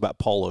 2 things about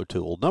Paul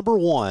O'Toole. Number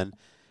one,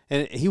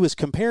 and he was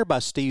compared by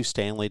Steve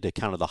Stanley to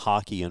kind of the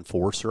hockey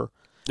enforcer.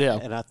 Yeah.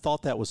 And I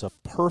thought that was a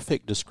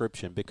perfect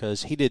description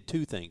because he did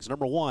 2 things.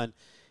 Number one,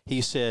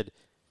 he said,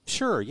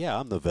 sure, yeah,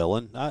 I'm the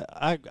villain.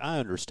 I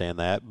understand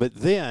that. But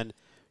then,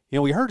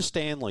 we heard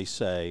Stanley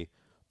say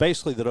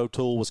basically that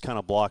O'Toole was kind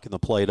of blocking the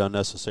plate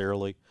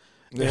unnecessarily.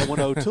 And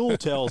when O'Toole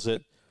tells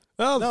it,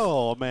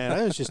 no, man,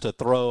 that was just a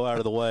throw out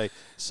of the way.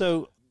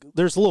 So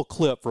there's a little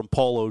clip from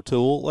Paul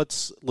O'Toole.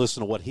 Let's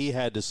listen to what he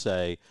had to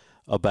say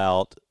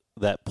about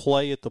that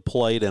play at the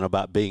plate and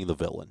about being the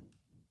villain.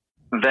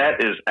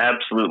 That is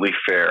absolutely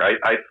fair.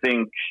 I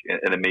think,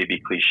 and it may be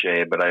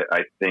cliche, but I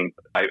think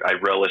I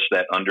relish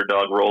that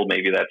underdog role.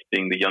 Maybe that's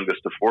being the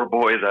youngest of 4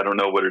 boys. I don't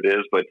know what it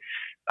is, but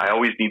I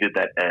always needed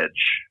that edge.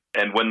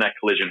 And when that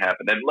collision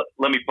happened, and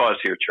let me pause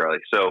here, Charlie.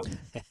 So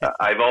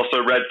I've also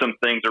read some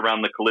things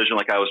around the collision,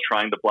 like I was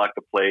trying to block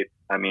the plate.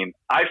 I mean,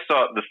 I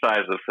saw the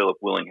size of Philip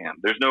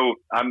Willingham.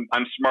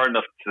 I'm smart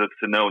enough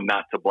to know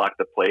not to block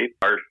the plate.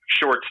 Our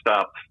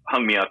shortstop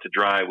hung me out to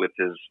dry with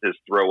his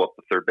throw up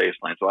the third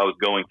baseline. So I was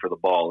going for the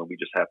ball, and we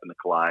just happened to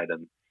collide.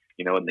 And,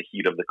 in the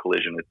heat of the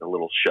collision, it's a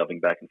little shoving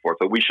back and forth.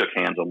 But we shook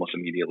hands almost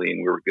immediately,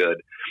 and we were good.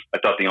 I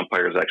thought the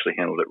umpires actually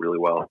handled it really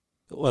well.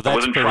 Well, that's I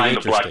wasn't trying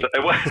to block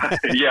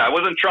I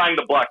wasn't trying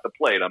to block the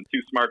plate. I'm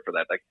too smart for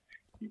that.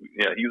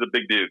 He's a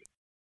big dude.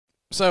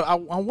 So I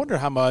wonder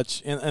how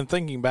much, and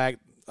thinking back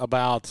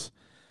about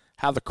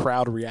how the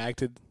crowd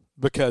reacted,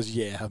 because,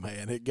 yeah,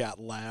 man, it got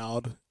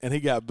loud and he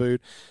got booed.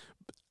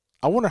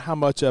 I wonder how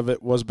much of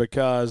it was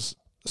because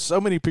so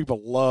many people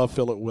love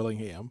Philip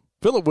Willingham.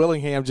 Philip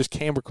Willingham just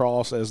came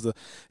across as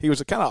he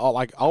was kind of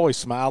like always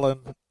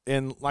smiling,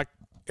 and like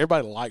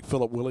everybody liked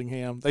Philip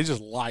Willingham. They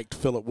just liked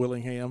Philip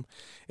Willingham.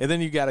 And then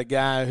you got a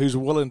guy who's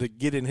willing to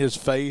get in his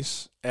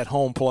face at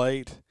home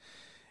plate.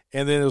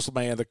 And then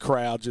the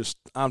crowd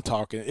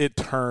it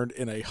turned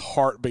in a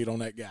heartbeat on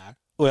that guy.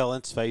 Well,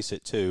 let's face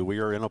it, too. We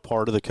are in a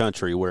part of the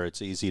country where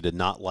it's easy to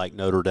not like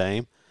Notre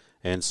Dame.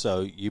 And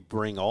so you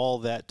bring all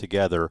that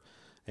together,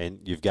 and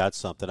you've got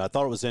something. I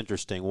thought it was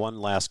interesting.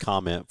 One last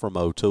comment from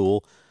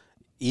O'Toole.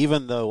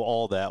 Even though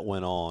all that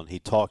went on, he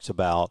talks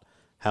about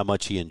how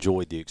much he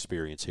enjoyed the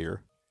experience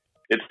here.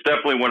 It's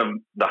definitely one of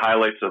the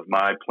highlights of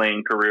my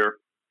playing career.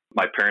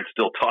 My parents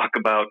still talk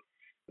about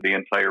the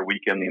entire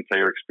weekend, the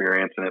entire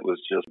experience, and it was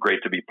just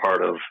great to be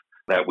part of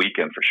that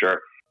weekend for sure.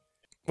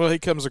 Well, he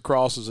comes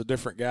across as a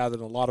different guy than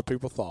a lot of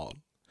people thought.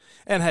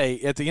 And, hey,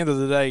 at the end of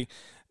the day,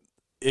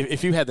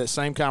 if you had that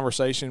same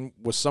conversation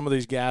with some of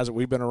these guys that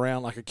we've been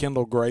around, like a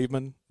Kendall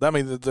Graveman, I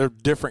mean, they're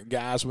different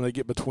guys when they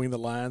get between the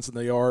lines than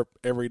they are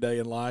every day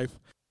in life.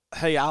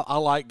 Hey, I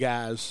like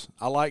guys.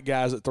 I like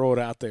guys that throw it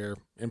out there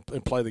and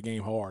play the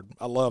game hard.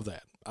 I love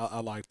that. I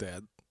like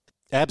that.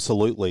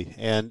 Absolutely.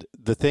 And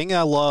the thing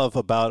I love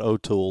about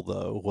O'Toole,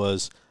 though,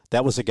 was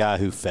that was a guy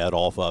who fed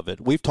off of it.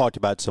 We've talked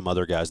about some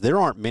other guys. There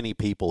aren't many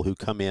people who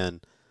come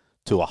in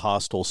to a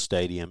hostile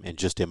stadium and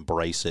just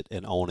embrace it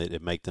and own it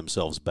and make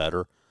themselves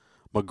better.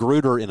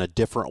 Magruder, in a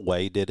different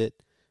way, did it.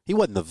 He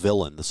wasn't the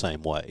villain the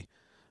same way,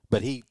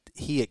 but he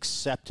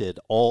accepted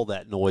all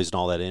that noise and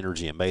all that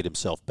energy and made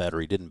himself better.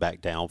 He didn't back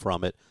down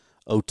from it.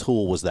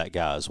 O'Toole was that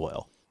guy as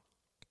well.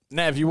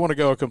 Now, if you want to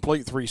go a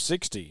complete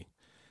 360,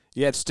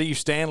 you had Steve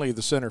Stanley,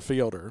 the center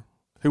fielder,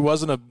 who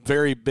wasn't a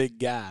very big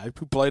guy,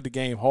 who played the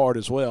game hard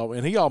as well,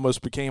 and he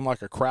almost became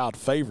like a crowd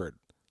favorite.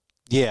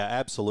 Yeah,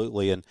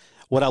 absolutely. And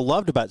what I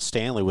loved about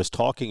Stanley was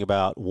talking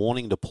about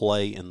wanting to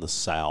play in the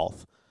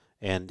South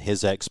and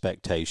his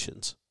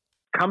expectations.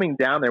 Coming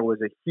down there was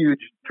a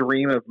huge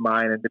dream of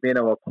mine, and to being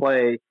able to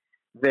play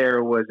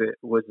there was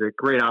a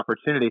great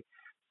opportunity.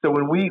 So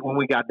when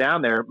we got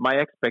down there, my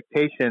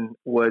expectation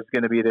was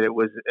going to be that it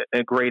was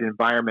a great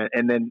environment,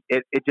 and then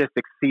it just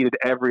exceeded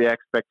every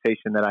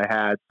expectation that I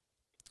had.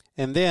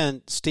 And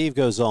then Steve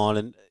goes on,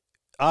 and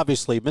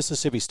obviously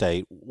Mississippi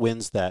State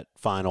wins that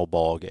final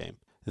ball game.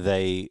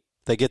 They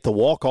get the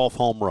walk-off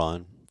home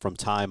run from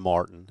Ty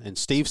Martin, and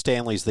Steve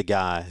Stanley's the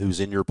guy who's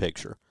in your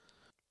picture.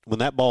 When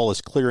that ball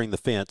is clearing the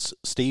fence,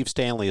 Steve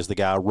Stanley is the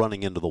guy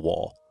running into the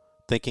wall,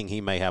 thinking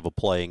he may have a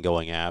play and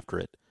going after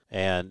it.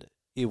 And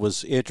it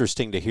was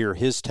interesting to hear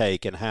his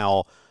take and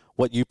how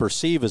what you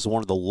perceive as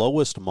one of the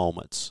lowest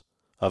moments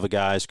of a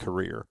guy's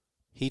career,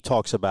 he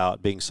talks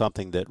about being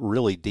something that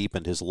really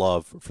deepened his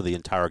love for the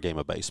entire game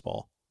of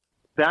baseball.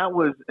 That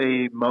was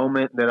a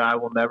moment that I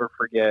will never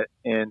forget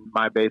in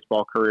my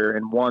baseball career,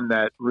 and one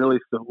that really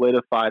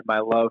solidified my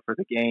love for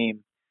the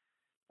game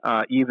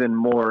even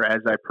more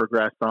as I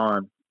progressed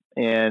on.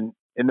 And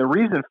the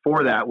reason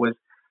for that was,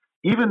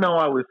 even though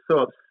I was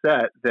so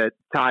upset that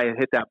Ty had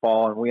hit that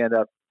ball and we ended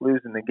up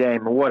losing the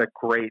game, what a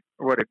great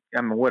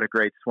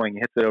swing. He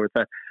hits it over the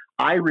fence.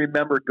 I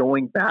remember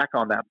going back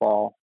on that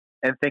ball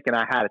and thinking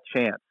I had a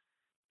chance.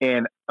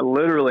 And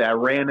literally I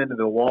ran into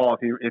the wall.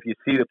 If you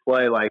see the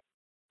play, like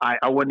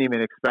I wouldn't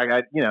even expect,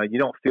 you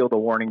don't feel the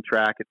warning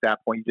track at that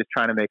point. You're just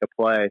trying to make a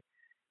play,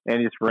 and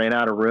he just ran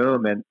out of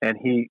room. And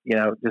he,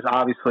 just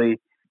obviously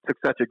took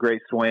such a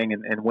great swing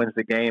and wins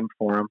the game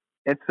for him.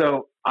 And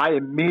so I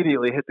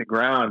immediately hit the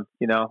ground,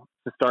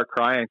 to start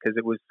crying, because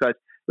it was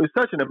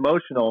such an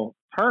emotional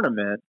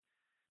tournament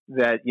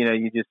that,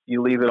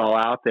 you leave it all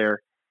out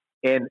there.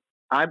 And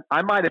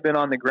I might have been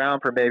on the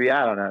ground for maybe,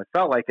 I don't know, it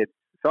felt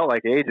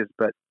like ages,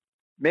 but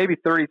maybe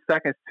 30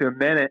 seconds to a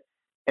minute.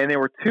 And there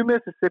were two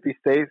Mississippi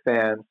State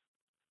fans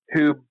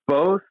who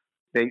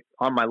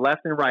on my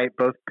left and right,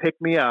 both picked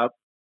me up.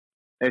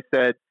 They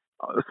said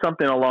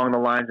something along the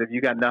lines of,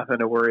 "You got nothing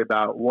to worry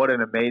about. What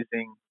an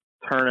amazing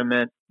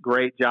tournament.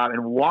 Great job,"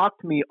 and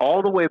walked me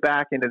all the way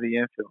back into the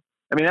infield.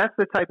 I mean, that's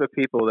the type of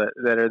people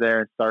that are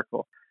there in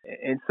Starkville.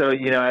 And so,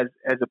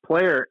 as a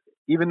player,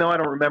 even though I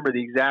don't remember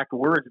the exact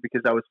words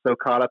because I was so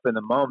caught up in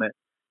the moment,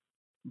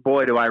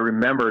 boy, do I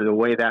remember the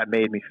way that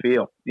made me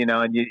feel,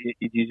 and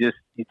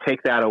you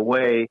take that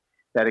away,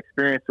 that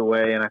experience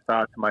away. And I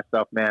thought to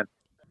myself, man,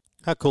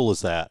 how cool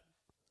is that?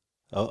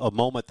 A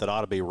moment that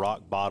ought to be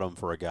rock bottom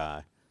for a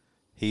guy.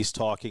 He's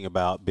talking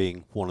about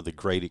being one of the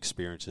great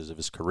experiences of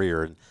his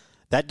career, and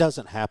that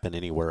doesn't happen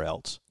anywhere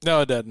else.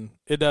 No, it doesn't.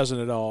 It doesn't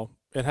at all.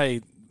 And,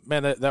 hey,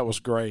 man, that was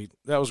great.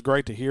 That was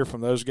great to hear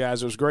from those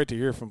guys. It was great to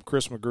hear from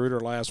Chris Magruder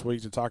last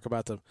week to talk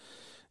about the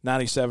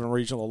 97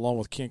 Regional along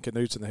with Ken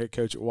Knutson, the head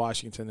coach at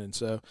Washington. And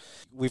so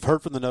we've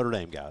heard from the Notre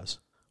Dame guys.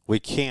 We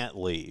can't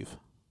leave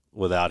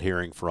without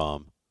hearing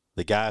from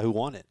the guy who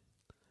won it.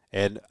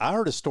 And I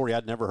heard a story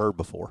I'd never heard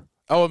before.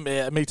 Oh,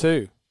 me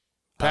too.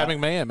 Pat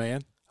McMahon,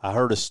 man. I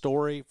heard a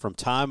story from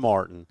Ty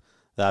Martin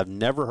that I've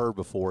never heard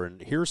before.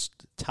 And here's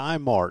Ty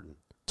Martin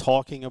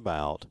talking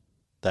about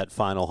that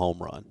final home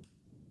run.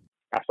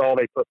 I saw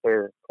they put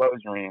their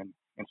closer in.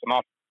 And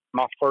so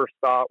my first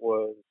thought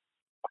was,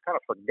 I kind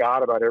of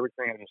forgot about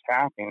everything that just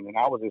happened, and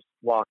I was just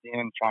locked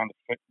in trying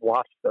to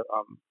watch the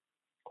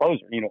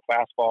closer.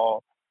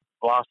 Fastball,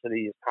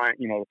 velocity, the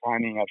timing. I was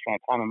trying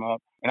to time him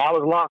up, and I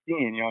was locked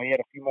in. He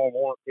had a few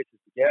more pitches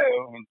to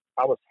go, and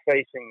I was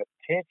facing the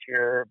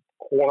pitcher,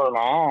 corner of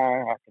my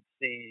eye. I could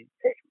see,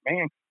 hey,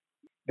 man.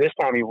 This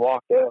time he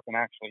walked up and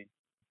actually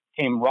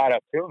came right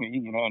up to me,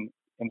 and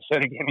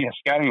instead of giving me a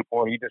scouting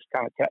report, he just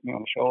kind of tapped me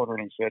on the shoulder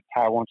and he said,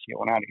 "Ty wants you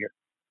going out of here."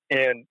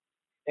 And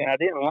I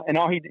didn't, and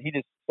all he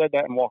just said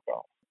that and walked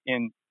off.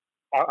 And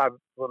I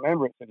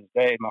remember it to this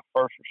day. My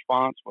first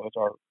response was,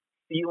 our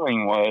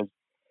feeling was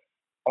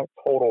a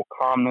total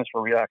calmness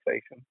or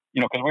relaxation,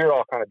 because we were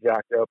all kind of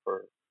jacked up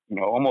or,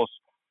 almost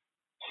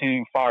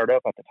fired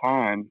up at the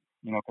time,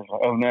 because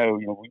like, oh no,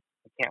 we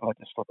can't let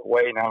this slip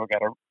away. Now we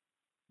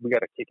got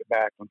to kick it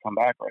back and come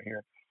back right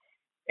here.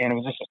 And it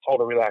was just a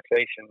total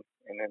relaxation.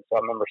 And then so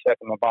I remember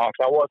stepping in the box.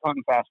 I was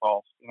hunting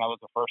fastballs. That was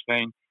the first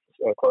thing.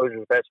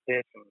 Closer's best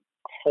pitch. And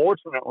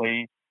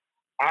fortunately,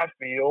 I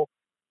feel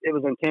it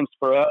was intense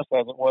for us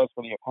as it was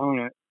for the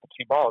opponent.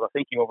 The 2 balls, I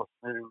think he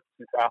overthrew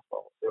 2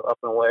 fastballs. They were up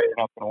and away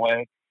and up and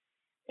away.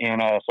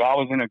 And so I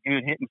was in a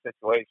good hitting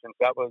situation.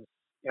 So that was,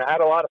 I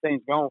had a lot of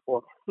things going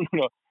for me.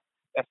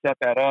 I set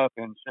that up,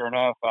 and sure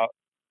enough, I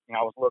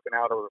was looking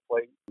out over the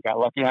plate. Got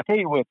lucky. And I tell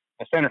you, with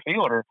the center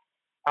fielder,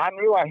 I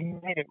knew I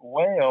hit it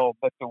well,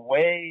 but the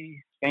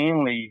way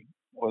Stanley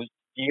was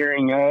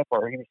gearing up,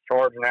 or he was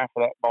charging after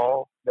that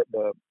ball,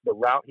 the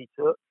route he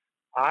took,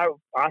 I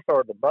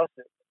started to bust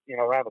it,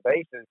 around the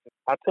bases.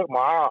 I took my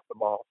eye off the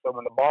ball. So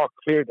when the ball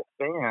cleared the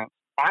fence,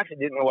 I actually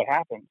didn't know what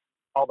happened.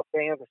 All the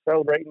fans were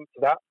celebrating.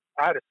 So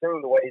I had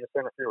assumed the way the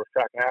center field was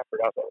tracking after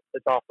it. I thought,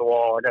 it's off the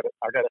wall.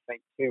 I got to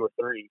think 2 or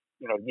 3,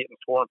 to get in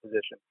scoring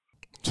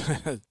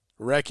position.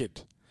 Wreck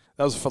it.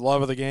 That was for the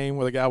love of the game,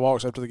 where the guy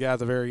walks up to the guy at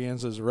the very end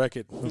and says, wreck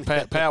it. And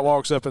Pat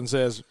walks up and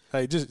says,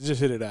 hey, just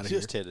hit it out of here.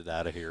 Just hit it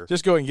out of here.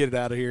 Just go and get it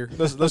out of here.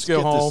 Let's go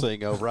get home. This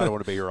thing over. I don't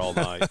want to be here all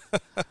night.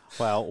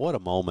 Wow, what a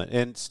moment.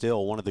 And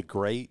still one of the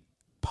great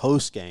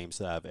post games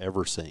that I've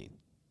ever seen.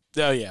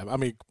 Oh, yeah. I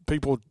mean,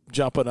 people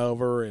jumping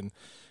over, and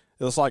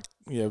it was like,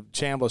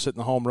 Chambliss hitting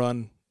the home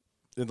run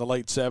in the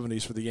late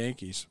 70s for the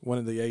Yankees,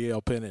 winning the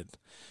AL pennant.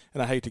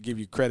 And I hate to give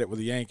you credit with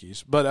the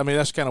Yankees, but, I mean,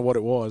 that's kind of what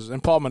it was.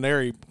 And Paul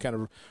Maneri kind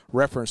of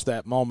referenced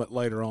that moment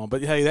later on.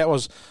 But, hey, that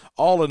was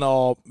all in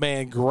all,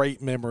 man,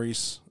 great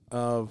memories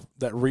of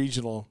that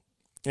regional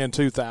in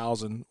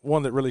 2000,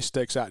 one that really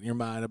sticks out in your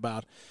mind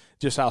about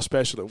just how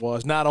special it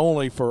was, not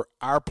only for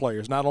our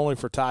players, not only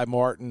for Ty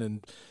Martin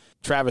and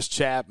Travis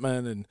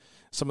Chapman and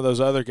some of those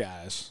other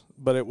guys,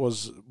 but it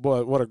was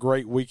what a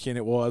great weekend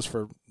it was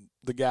for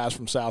the guys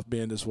from South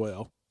Bend as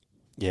well.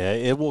 Yeah,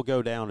 it will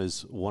go down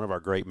as one of our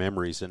great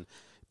memories. And,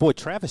 boy,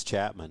 Travis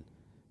Chapman,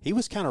 he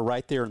was kind of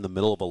right there in the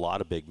middle of a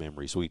lot of big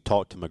memories. We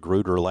talked to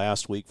Magruder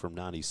last week from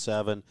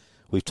 97.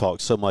 We've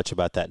talked so much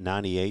about that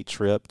 98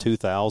 trip,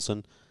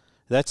 2000.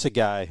 That's a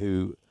guy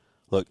who,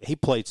 look, he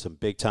played some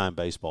big-time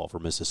baseball for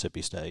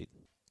Mississippi State.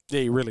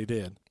 Yeah, he really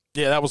did.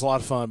 Yeah, that was a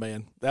lot of fun,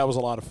 man. That was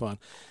a lot of fun.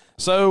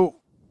 So,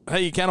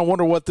 hey, you kind of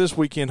wonder what this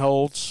weekend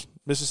holds.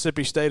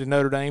 Mississippi State and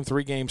Notre Dame,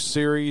 3-game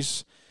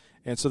series.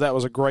 And so that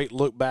was a great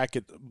look back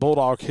at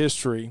Bulldog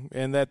history.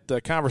 And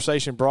that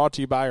conversation brought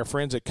to you by our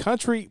friends at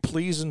Country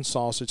Pleasin'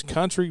 Sausage.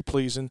 Country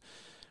Pleasin',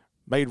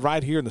 made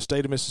right here in the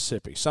state of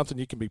Mississippi. Something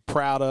you can be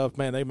proud of.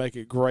 Man, they make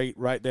it great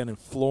right down in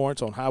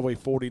Florence on Highway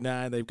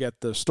 49. They've got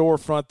the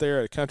storefront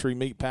there at Country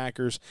Meat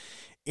Packers.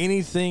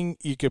 Anything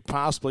you could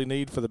possibly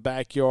need for the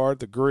backyard,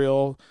 the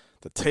grill,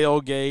 the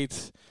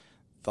tailgate,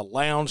 the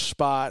lounge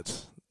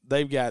spot.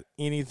 They've got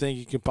anything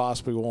you can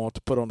possibly want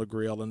to put on the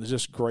grill, and it's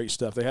just great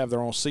stuff. They have their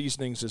own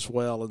seasonings as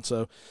well, and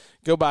so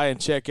go by and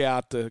check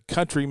out the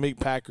Country Meat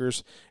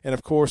Packers, and,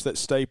 of course, that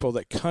staple,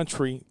 that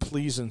Country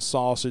Pleasin'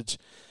 Sausage.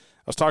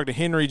 I was talking to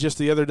Henry just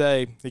the other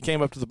day. He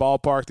came up to the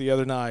ballpark the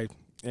other night,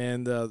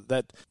 and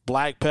that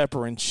black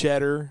pepper and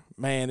cheddar,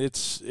 man,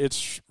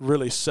 it's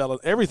really selling.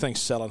 Everything's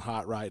selling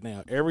hot right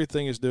now.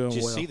 Everything is doing well.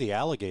 Did you see the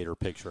alligator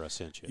picture I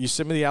sent you? You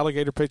sent me the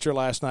alligator picture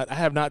last night. I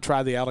have not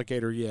tried the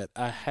alligator yet.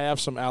 I have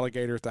some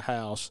alligator at the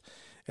house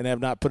and have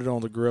not put it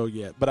on the grill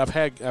yet. But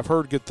I've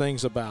heard good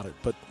things about it.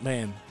 But,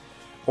 man,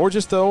 or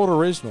just the old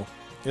original.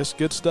 It's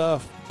good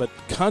stuff. But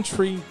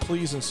Country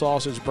Pleasin'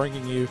 Sausage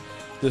bringing you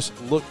this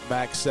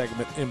look-back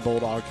segment in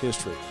Bulldog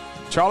history.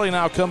 Charlie and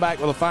I will come back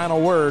with a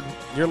final word.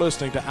 You're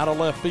listening to Out of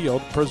Left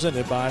Field,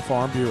 presented by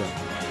Farm Bureau.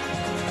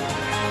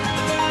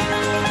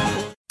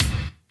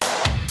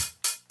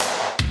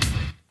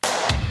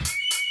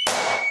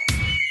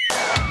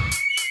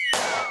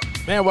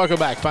 And welcome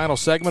back. Final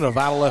segment of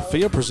Out of Left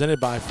Field, presented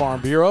by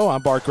Farm Bureau.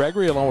 I'm Bart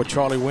Gregory, along with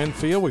Charlie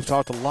Winfield. We've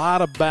talked a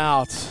lot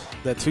about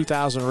that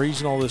 2000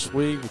 regional this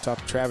week. We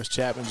talked to Travis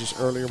Chapman just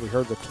earlier. We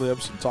heard the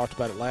clips and talked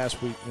about it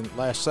last week in the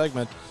last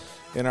segment.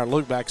 In our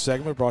look back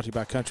segment, brought to you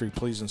by Country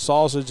Pleasin'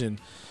 Sausage. And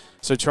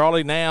so,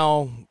 Charlie,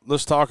 now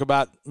let's talk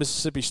about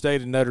Mississippi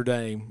State and Notre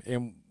Dame.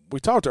 And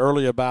we talked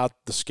earlier about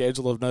the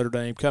schedule of Notre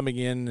Dame coming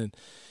in, and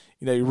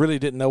you really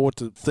didn't know what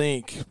to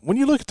think when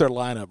you look at their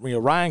lineup.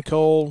 Ryan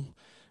Cole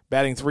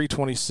batting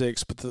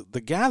 .326, but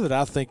the guy that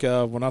I think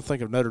of when I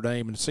think of Notre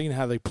Dame and seeing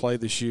how they play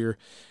this year,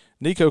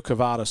 Nico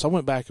Cavadas. I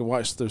went back and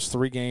watched those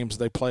 3 games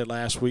they played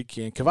last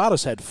weekend.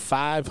 Cavadas had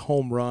 5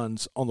 home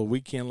runs on the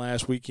weekend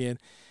last weekend.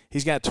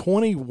 He's got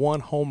 21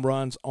 home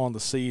runs on the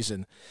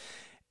season.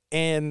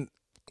 And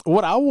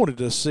what I wanted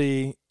to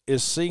see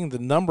is seeing the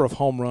number of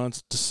home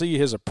runs, to see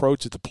his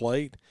approach at the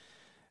plate.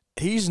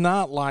 He's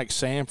not like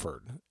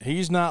Sanford.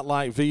 He's not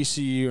like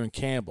VCU and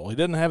Campbell. He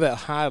doesn't have that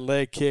high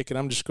leg kick, and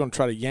I'm just going to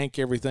try to yank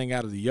everything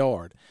out of the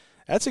yard.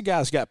 That's a guy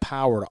that's got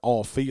power to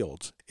all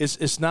fields.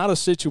 It's not a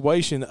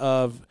situation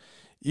of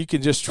you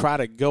can just try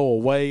to go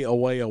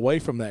away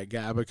from that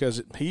guy,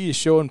 because he is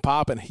showing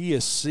pop, and he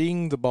is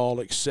seeing the ball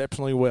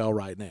exceptionally well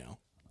right now.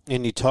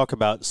 And you talk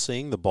about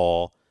seeing the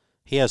ball.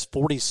 He has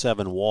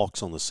 47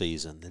 walks on the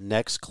season. The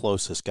next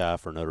closest guy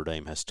for Notre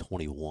Dame has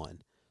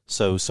 21.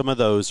 So some of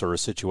those are a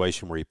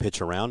situation where you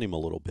pitch around him a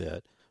little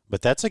bit.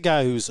 But that's a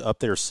guy who's up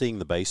there seeing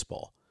the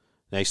baseball.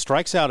 Now, he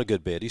strikes out a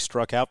good bit. He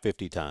struck out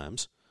 50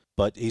 times,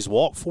 but he's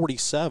walked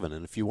 47.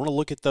 And if you want to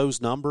look at those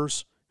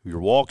numbers, your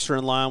walks are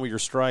in line with your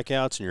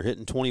strikeouts and you're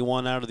hitting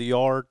 21 out of the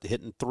yard,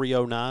 hitting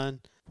 309,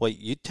 well,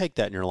 you'd take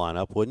that in your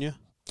lineup, wouldn't you?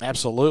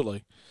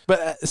 Absolutely.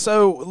 But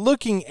so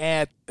looking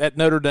at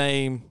Notre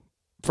Dame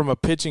from a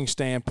pitching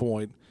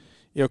standpoint,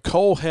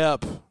 Cole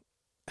Hepp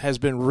has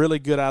been really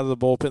good out of the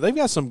bullpen. They've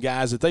got some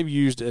guys that they've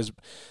used as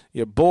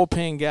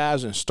bullpen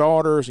guys and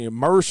starters.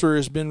 Mercer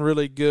has been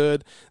really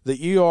good.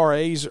 The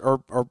ERAs are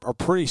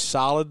pretty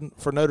solid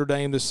for Notre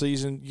Dame this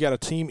season. You got a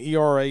team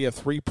ERA of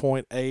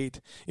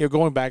 3.8.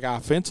 Going back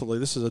offensively,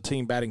 this is a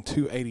team batting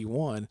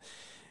 .281.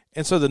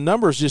 And so the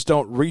numbers just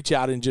don't reach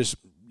out and just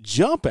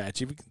jump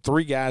at you.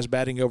 3 guys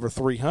batting over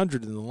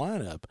 300 in the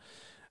lineup.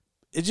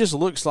 It just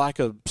looks like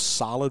a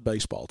solid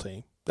baseball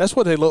team. That's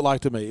what they look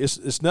like to me.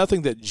 It's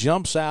nothing that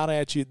jumps out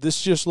at you.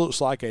 This just looks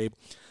like a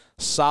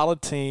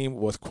solid team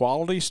with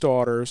quality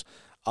starters,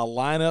 a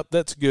lineup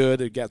that's good.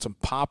 They've got some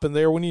pop in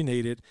there when you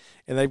need it,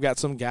 and they've got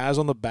some guys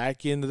on the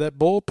back end of that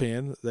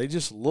bullpen. They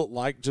just look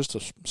like just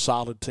a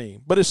solid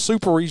team. But it's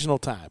super regional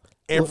time.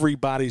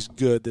 Everybody's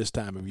good this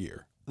time of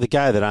year. The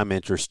guy that I'm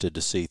interested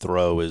to see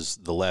throw is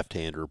the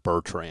left-hander,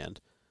 Bertrand.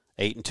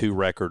 8-2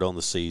 record on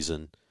the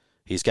season.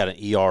 He's got an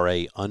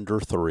ERA under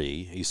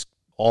 3.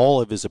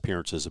 All of his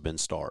appearances have been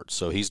starts,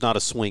 so he's not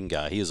a swing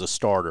guy. He is a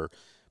starter.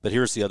 But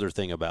here's the other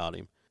thing about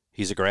him.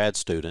 He's a grad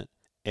student.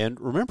 And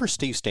remember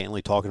Steve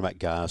Stanley talking about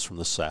guys from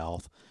the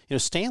South?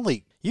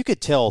 Stanley, you could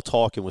tell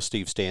talking with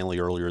Steve Stanley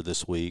earlier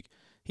this week,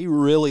 he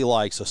really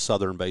likes a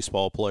Southern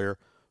baseball player.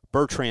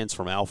 Bertrand's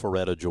from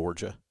Alpharetta,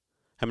 Georgia.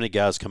 How many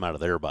guys come out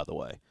of there, by the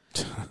way?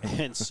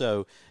 And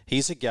so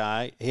he's a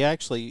guy,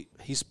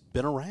 he's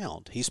been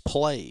around. He's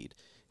played.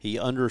 He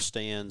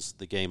understands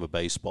the game of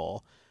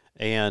baseball.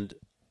 And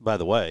by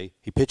the way,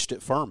 he pitched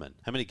at Furman.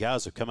 How many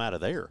guys have come out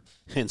of there?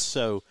 And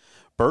so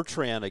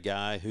Bertrand, a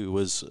guy who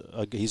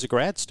he's a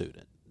grad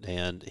student,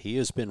 and he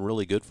has been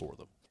really good for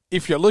them.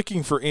 If you're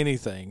looking for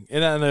anything,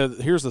 and I know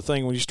here's the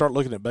thing, when you start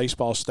looking at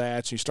baseball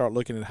stats, you start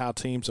looking at how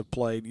teams have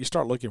played, you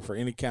start looking for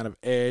any kind of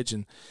edge,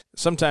 and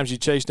sometimes you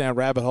chase down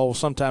rabbit holes,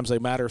 sometimes they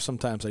matter,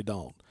 sometimes they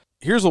don't.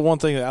 Here's the one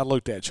thing that I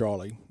looked at,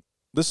 Charlie.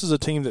 This is a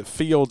team that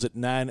fields at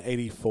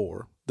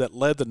 .984, that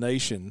led the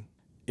nation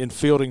in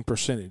fielding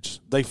percentage.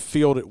 They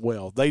field it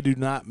well. They do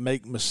not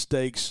make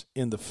mistakes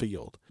in the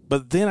field.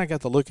 But then I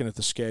got to looking at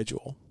the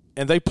schedule,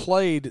 and they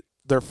played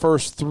their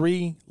first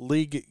 3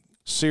 league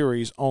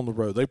series on the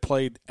road. They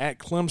played at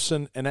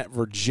Clemson and at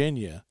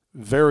Virginia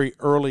very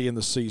early in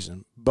the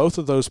season. Both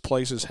of those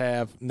places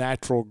have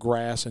natural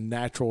grass and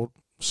natural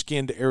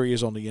skinned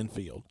areas on the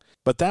infield.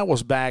 But that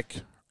was back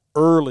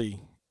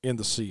early in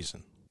the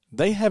season.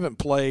 They haven't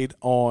played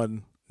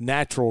on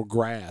natural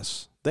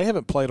grass. They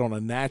haven't played on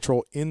a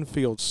natural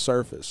infield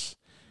surface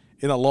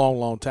in a long,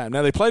 long time.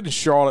 Now, they played in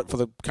Charlotte for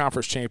the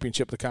conference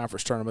championship, the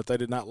conference tournament. They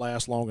did not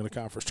last long in the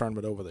conference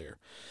tournament over there.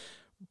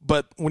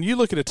 But when you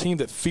look at a team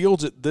that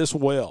fields it this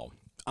well,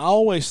 I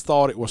always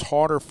thought it was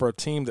harder for a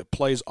team that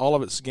plays all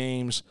of its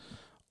games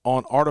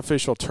on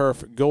artificial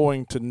turf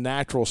going to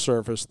natural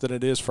surface than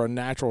it is for a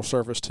natural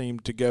surface team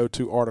to go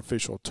to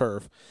artificial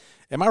turf.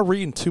 Am I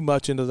reading too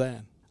much into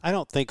that? I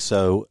don't think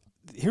so.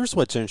 Here's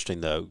what's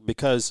interesting, though,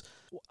 because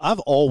I've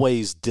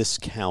always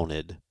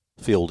discounted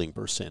fielding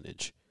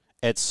percentage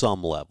at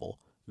some level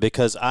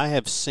because I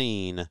have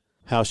seen,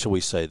 how shall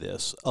we say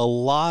this, a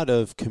lot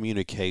of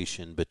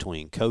communication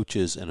between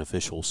coaches and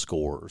official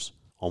scorers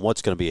on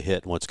what's going to be a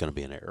hit and what's going to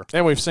be an error.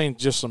 And we've seen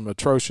just some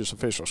atrocious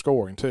official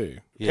scoring, too,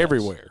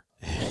 everywhere.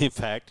 In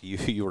fact,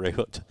 you were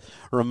able to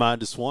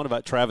remind us one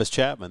about Travis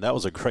Chapman. That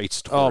was a great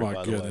story, oh, my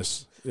by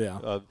goodness. The way.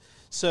 Yeah.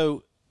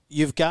 So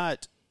you've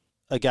got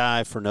a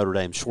guy for Notre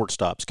Dame,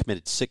 shortstops,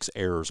 committed 6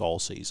 errors all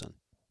season.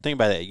 Think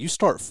about that. You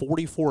start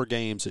 44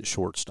 games at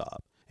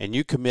shortstop, and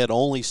you commit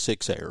only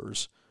 6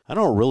 errors. I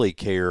don't really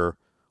care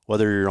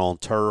whether you're on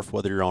turf,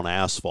 whether you're on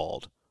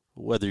asphalt,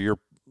 whether you're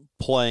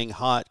playing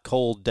hot,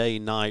 cold, day,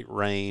 night,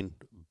 rain,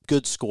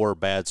 good score,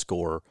 bad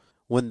score.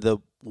 When the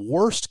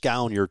worst guy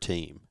on your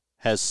team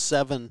has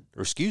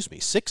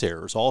 6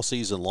 errors all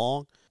season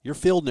long, you're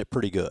fielding it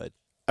pretty good.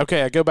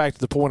 Okay, I go back to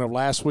the point of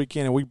last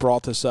weekend, and we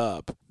brought this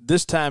up.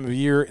 This time of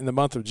year in the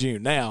month of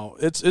June. Now,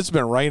 it's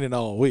been raining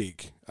all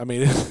week. I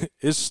mean,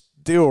 it's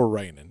still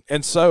raining.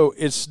 And so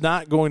it's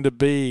not going to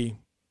be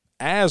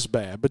as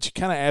bad, but you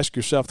kind of ask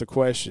yourself the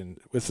question,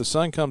 if the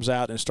sun comes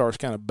out and starts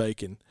kind of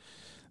baking,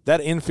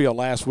 that infield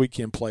last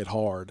weekend played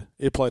hard.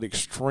 It played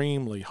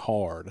extremely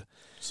hard.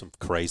 Some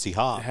crazy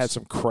hops. It had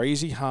some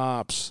crazy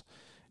hops.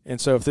 And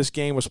so if this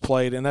game was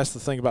played, and that's the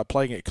thing about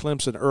playing at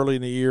Clemson early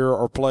in the year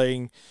or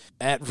playing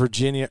at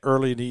Virginia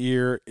early in the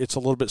year, it's a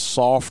little bit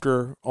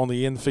softer on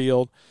the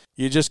infield.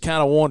 You just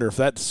kind of wonder if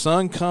that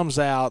sun comes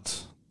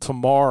out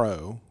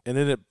tomorrow and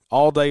then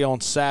all day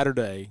on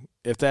Saturday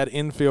if that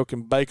infield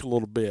can bake a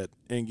little bit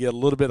and get a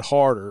little bit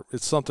harder,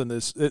 it's something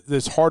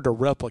that's hard to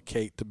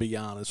replicate, to be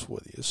honest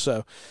with you.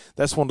 So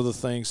that's one of the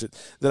things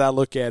that I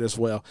look at as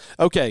well.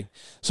 Okay,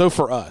 so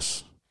for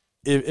us,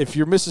 if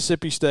you're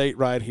Mississippi State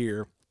right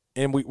here,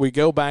 and we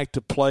go back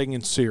to playing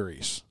in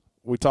series,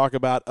 we talk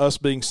about us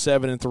being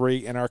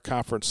 7-3 in our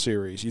conference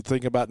series. You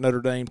think about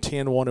Notre Dame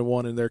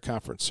 10-1-1 in their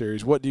conference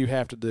series. What do you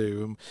have to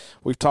do? And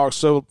we've talked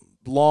so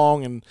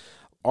long and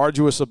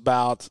arduous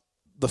about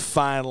the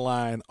fine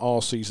line all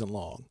season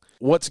long.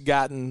 What's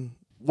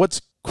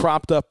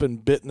cropped up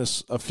and bitten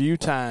us a few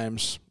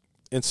times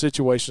in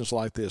situations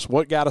like this?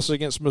 What got us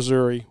against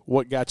Missouri?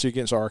 What got you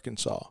against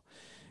Arkansas?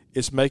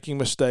 It's making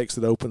mistakes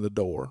that open the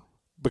door.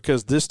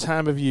 Because this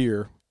time of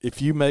year, if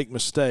you make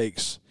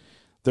mistakes,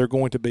 they're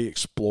going to be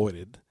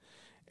exploited.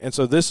 And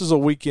so this is a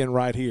weekend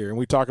right here, and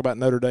we talk about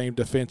Notre Dame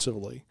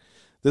defensively.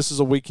 This is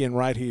a weekend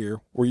right here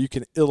where you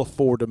can ill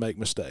afford to make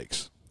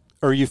mistakes.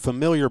 Are you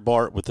familiar,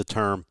 Bart, with the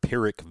term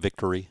Pyrrhic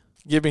victory?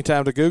 Give me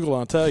time to Google, and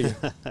I'll tell you.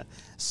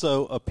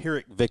 So a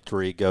Pyrrhic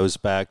victory goes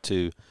back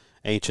to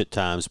ancient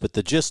times, but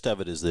the gist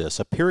of it is this.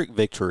 A Pyrrhic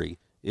victory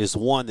is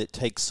one that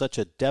takes such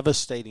a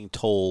devastating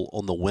toll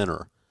on the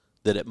winner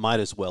that it might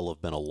as well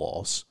have been a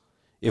loss.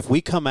 If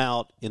we come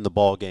out in the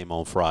ball game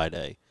on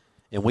Friday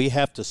and we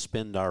have to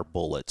spend our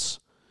bullets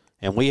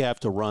and we have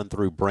to run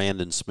through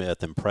Brandon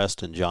Smith and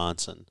Preston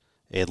Johnson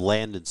and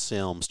Landon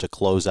Sims to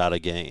close out a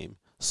game,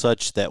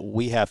 such that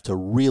we have to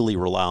really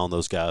rely on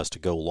those guys to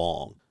go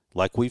long,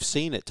 like we've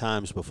seen at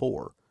times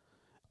before,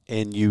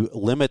 and you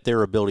limit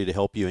their ability to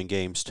help you in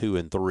games 2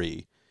 and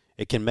 3,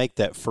 it can make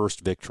that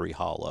first victory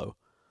hollow.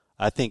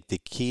 I think the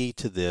key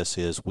to this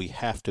is we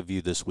have to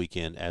view this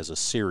weekend as a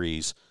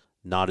series,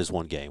 not as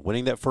one game.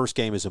 Winning that first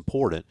game is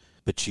important,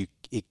 but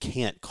it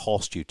can't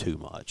cost you too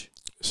much.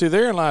 See,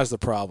 therein lies the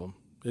problem,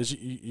 is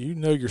you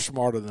know you're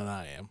smarter than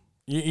I am.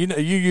 You know,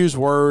 you use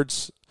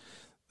words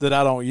that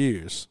I don't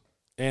use.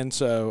 And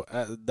so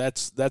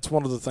that's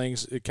one of the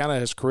things, it kind of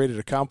has created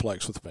a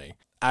complex with me.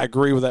 I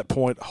agree with that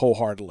point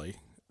wholeheartedly,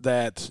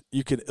 that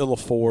you can ill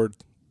afford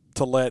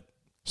to let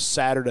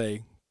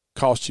Saturday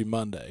cost you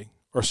Monday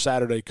or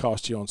Saturday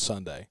cost you on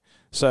Sunday.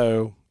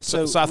 So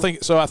I think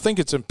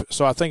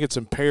it's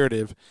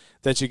imperative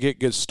that you get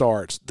good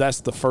starts. That's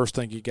the first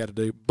thing you got to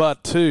do.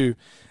 But two,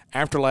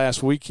 after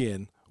last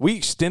weekend, we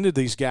extended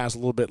these guys a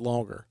little bit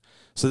longer.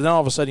 So then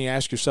all of a sudden you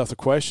ask yourself the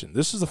question,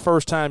 this is the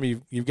first time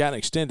you've gotten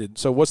extended,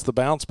 so what's the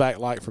bounce back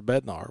like for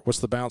Bednar? What's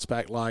the bounce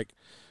back like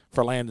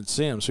for Landon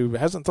Sims, who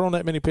hasn't thrown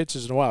that many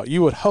pitches in a while?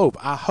 You would hope,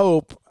 I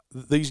hope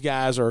these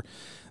guys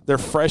they're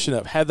fresh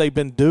enough. Had they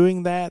been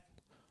doing that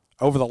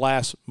over the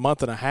last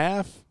month and a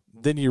half,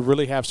 then you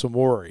really have some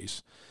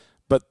worries.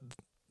 But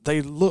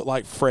they look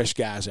like fresh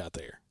guys out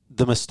there.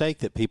 The mistake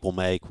that people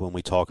make when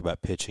we talk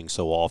about pitching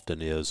so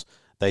often is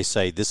they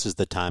say this is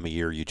the time of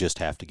year you just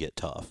have to get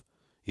tough.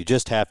 You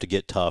just have to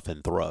get tough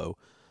and throw.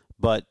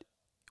 But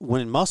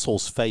when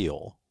muscles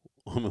fail,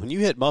 when you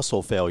hit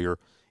muscle failure,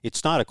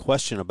 it's not a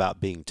question about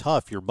being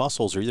tough. Your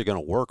muscles are either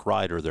going to work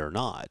right or they're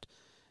not.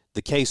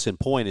 The case in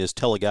point is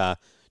tell a guy,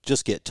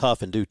 just get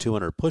tough and do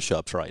 200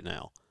 push-ups right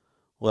now.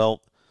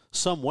 Well,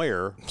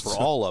 somewhere, for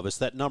all of us,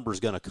 that number is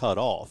going to cut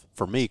off.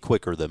 For me,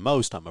 quicker than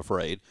most, I'm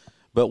afraid.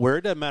 But where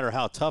it doesn't matter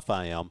how tough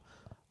I am,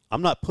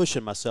 I'm not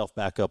pushing myself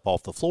back up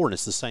off the floor, and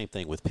it's the same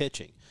thing with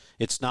pitching.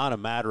 It's not a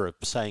matter of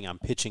saying I'm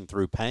pitching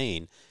through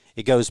pain.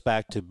 It goes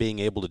back to being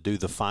able to do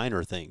the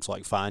finer things,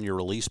 like find your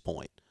release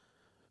point,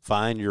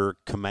 find your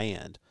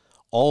command.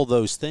 All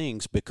those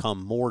things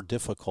become more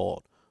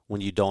difficult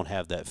when you don't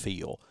have that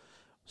feel.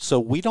 So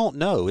we don't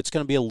know. It's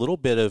going to be a little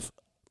bit of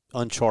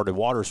uncharted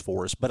waters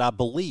for us, but I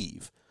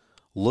believe,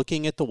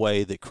 looking at the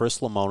way that Chris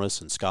Lemonis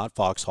and Scott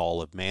Foxhall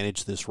have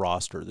managed this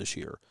roster this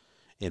year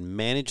and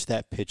managed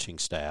that pitching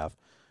staff,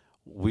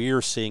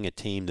 we're seeing a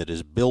team that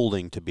is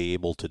building to be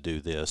able to do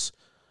this,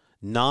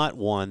 not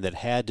one that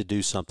had to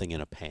do something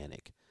in a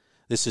panic.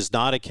 This is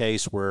not a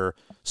case where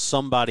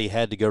somebody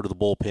had to go to the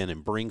bullpen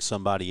and bring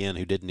somebody in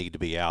who didn't need to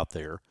be out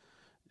there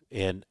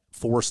and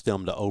force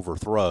them to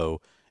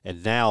overthrow,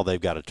 and now they've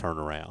got to turn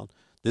around.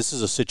 This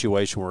is a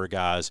situation where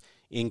guys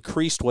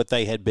increased what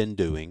they had been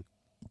doing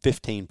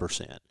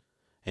 15%.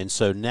 And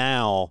so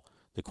now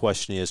the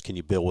question is, can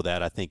you build with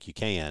that? I think you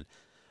can.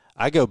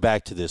 I go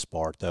back to this,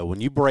 Bart, though.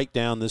 When you break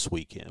down this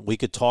weekend, we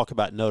could talk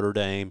about Notre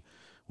Dame,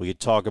 we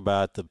could talk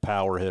about the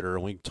power hitter,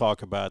 and we could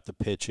talk about the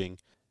pitching.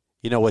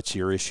 You know what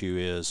your issue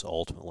is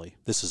ultimately?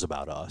 This is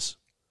about us.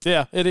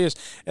 Yeah, it is.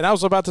 And I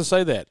was about to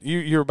say that.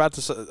 You're about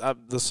to say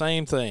the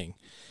same thing.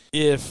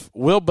 If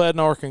Will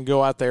Bednar can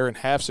go out there and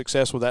have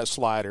success with that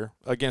slider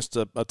against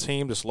a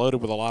team that's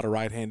loaded with a lot of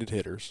right-handed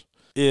hitters,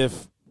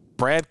 if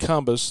Brad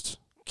Cumbest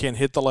can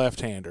hit the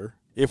left-hander,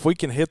 if we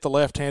can hit the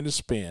left-handed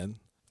spin,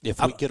 if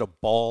we get a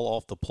ball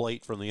off the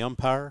plate from the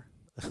umpire,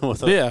 I want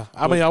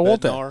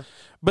that.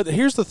 But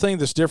here's the thing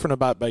that's different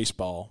about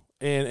baseball,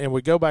 And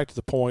we go back to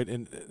the point,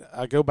 and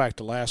I go back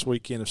to last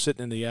weekend of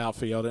sitting in the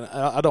outfield, and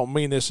I don't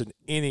mean this in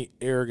any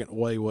arrogant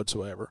way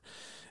whatsoever.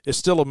 It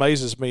still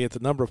amazes me at the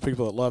number of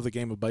people that love the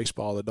game of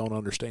baseball that don't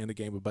understand the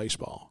game of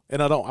baseball.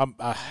 And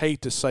I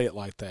hate to say it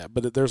like that,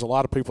 but there's a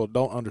lot of people that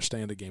don't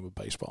understand the game of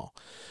baseball.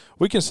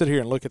 We can sit here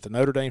and look at the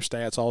Notre Dame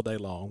stats all day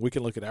long. We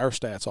can look at our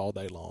stats all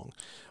day long.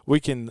 We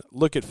can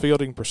look at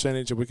fielding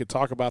percentage, and we can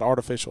talk about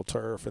artificial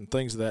turf and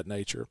things of that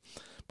nature.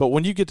 But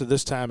when you get to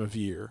this time of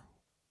year,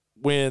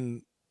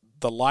 when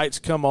the lights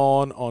come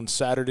on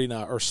Saturday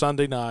night or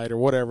Sunday night or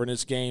whatever, and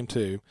it's game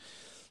 2,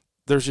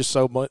 there's just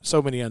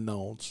so many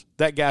unknowns.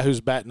 That guy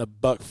who's batting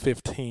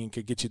 $115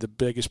 could get you the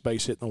biggest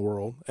base hit in the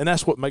world, and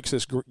that's what makes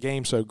this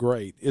game so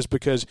great. Is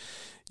because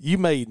you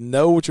may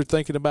know what you're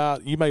thinking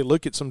about, you may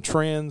look at some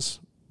trends,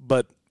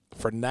 but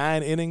for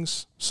 9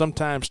 innings,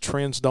 sometimes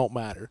trends don't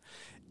matter.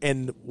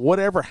 And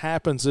whatever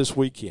happens this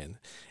weekend,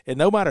 and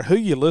no matter who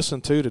you listen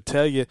to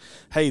tell you,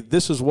 hey,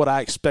 this is what I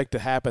expect to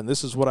happen,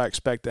 this is what I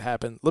expect to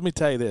happen. Let me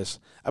tell you this.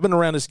 I've been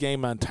around this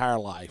game my entire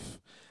life.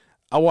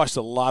 I watched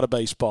a lot of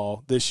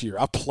baseball this year.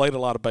 I played a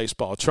lot of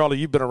baseball. Charlie,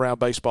 you've been around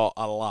baseball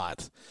a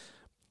lot.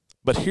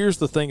 But here's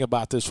the thing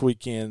about this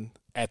weekend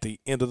at the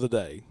end of the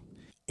day.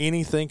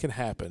 Anything can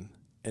happen,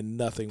 and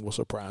nothing will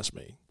surprise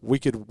me. We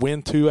could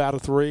win 2 out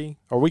of 3,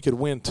 or we could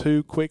win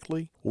 2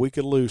 quickly. We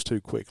could lose 2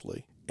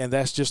 quickly. And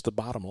that's just the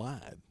bottom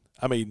line.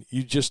 I mean,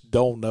 you just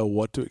don't know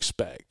what to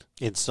expect.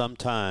 And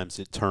sometimes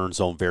it turns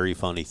on very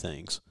funny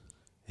things.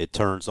 It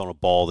turns on a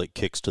ball that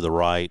kicks to the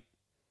right,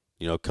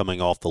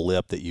 coming off the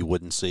lip that you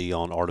wouldn't see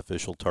on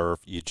artificial turf.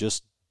 You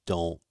just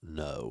don't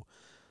know.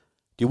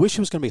 Do you wish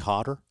it was going to be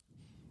hotter?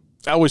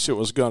 I wish it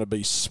was going to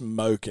be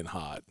smoking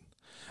hot.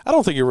 I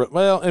don't think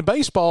in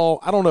baseball,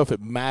 I don't know if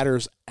it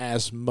matters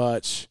as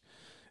much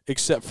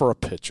except for a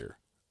pitcher.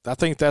 I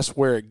think that's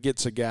where it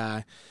gets a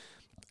guy.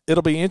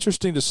 It'll be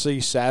interesting to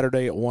see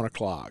Saturday at 1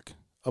 o'clock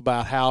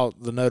about how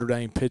the Notre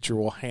Dame pitcher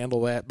will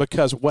handle that,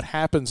 because what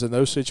happens in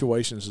those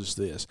situations is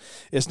this.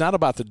 It's not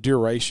about the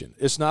duration.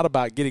 It's not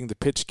about getting the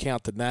pitch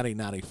count to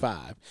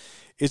 90-95.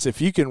 It's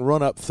if you can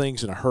run up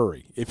things in a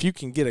hurry, if you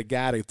can get a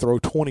guy to throw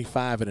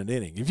 25 in an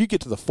inning, if you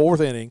get to the 4th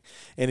inning,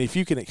 and if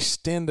you can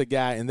extend a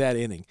guy in that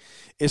inning,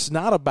 it's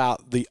not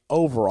about the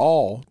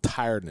overall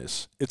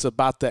tiredness. It's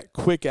about that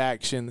quick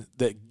action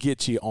that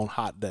gets you on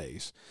hot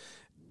days.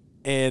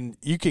 And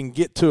you can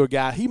get to a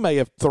guy, he may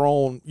have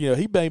thrown,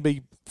 he may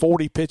be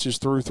 40 pitches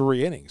through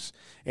 3 innings,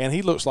 and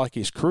he looks like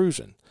he's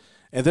cruising.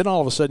 And then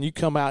all of a sudden you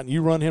come out and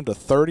you run him to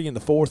 30 in the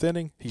 4th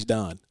inning, he's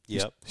done.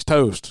 Yep. He's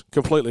toast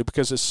completely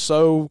because it's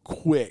so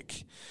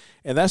quick.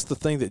 And that's the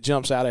thing that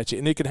jumps out at you,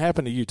 and it can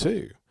happen to you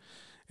too.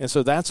 And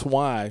so that's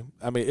why,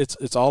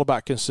 it's all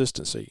about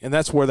consistency. And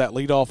that's where that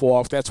leadoff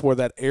walk, that's where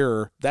that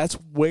error, that's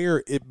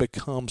where it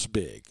becomes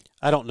big.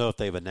 I don't know if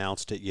they've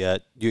announced it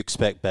yet. You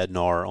expect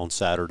Bednar on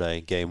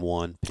Saturday, game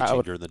 1,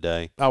 pitching during the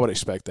day? I would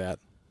expect that.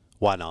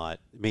 Why not?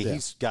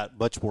 He's got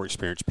much more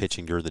experience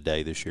pitching during the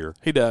day this year.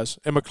 He does.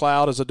 And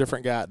McLeod is a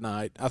different guy at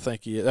night. I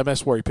think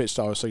that's where he pitched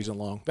all season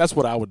long. That's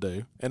what I would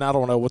do. And I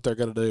don't know what they're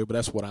going to do, but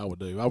that's what I would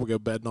do. I would go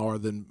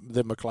Bednar, then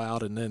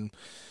McLeod, and then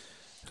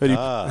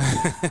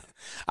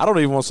I don't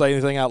even want to say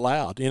anything out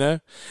loud,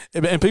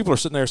 And people are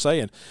sitting there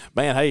saying,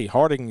 man, hey,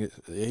 Harding,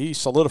 he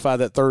solidified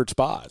that 3rd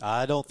spot.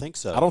 I don't think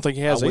so. I don't think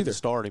he has either. I either. wouldn't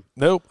start him.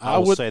 Nope. I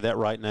will say that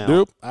right now.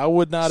 Nope. I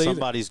would not either.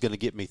 Somebody's going to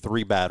get me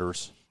 3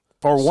 batters.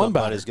 Or 1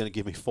 batter. Somebody's going to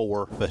give me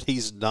 4, but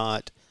he's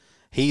not.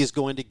 He is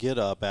going to get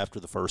up after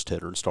the first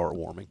hitter and start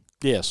warming.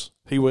 Yes,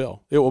 he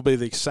will. It will be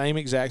the same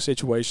exact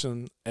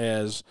situation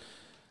as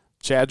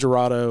Chad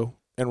Gerardo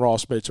and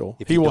Ross Mitchell.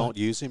 If you don't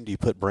use him, do you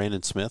put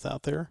Brandon Smith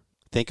out there?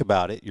 Think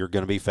about it. You're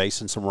going to be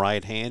facing some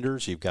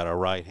right-handers. You've got a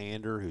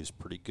right-hander who's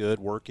pretty good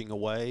working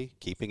away,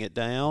 keeping it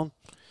down.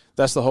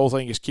 That's the whole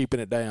thing, is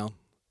keeping it down.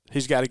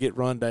 He's got to get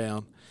run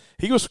down.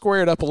 He was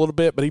squared up a little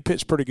bit, but he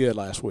pitched pretty good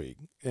last week.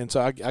 And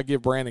so I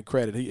give Brandon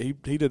credit.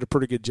 He did a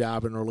pretty good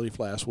job in relief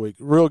last week.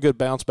 Real good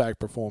bounce-back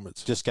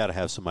performance. Just got to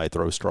have somebody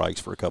throw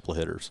strikes for a couple of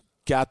hitters.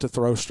 Got to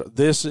throw strikes.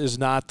 This is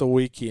not the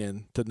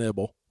weekend to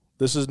nibble.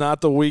 This is not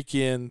the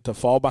weekend to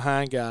fall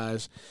behind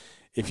guys.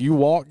 If you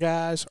walk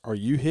guys or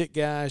you hit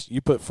guys,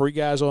 you put free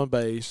guys on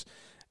base,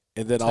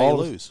 and then you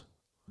lose.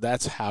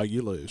 That's how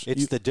you lose.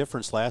 It's the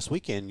difference last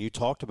weekend. You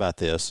talked about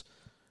this.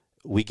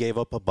 We gave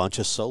up a bunch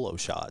of solo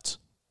shots.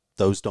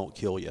 Those don't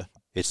kill you.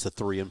 It's the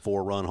 3 and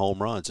 4 run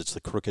home runs. It's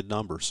the crooked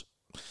numbers.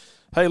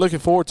 Hey, looking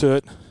forward to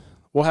it.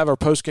 We'll have our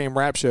post-game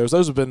wrap shows.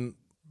 Those have been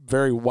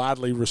very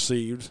widely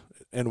received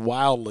and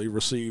wildly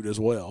received as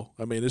well.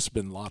 It's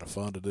been a lot of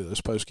fun to do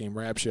those post-game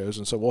wrap shows,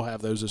 and so we'll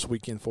have those this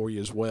weekend for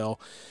you as well.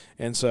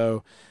 And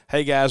so,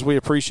 hey, guys, we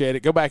appreciate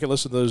it. Go back and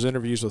listen to those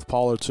interviews with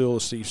Paul O'Toole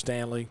and Steve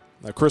Stanley.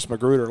 Chris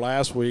Magruder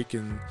last week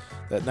in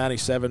that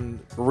 97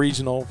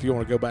 regional. If you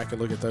want to go back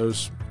and look at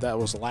those, that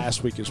was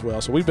last week as well.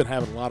 So we've been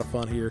having a lot of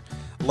fun here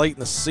late in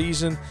the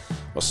season.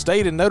 Well,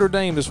 State and Notre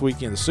Dame this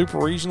weekend. The Super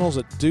Regionals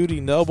at Duty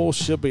Noble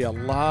should be a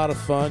lot of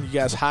fun. You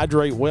guys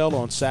hydrate well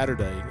on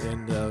Saturday,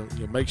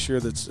 and make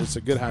sure that it's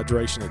a good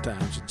hydration at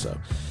times. And so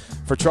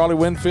For Charlie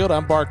Winfield,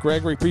 I'm Bart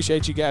Gregory.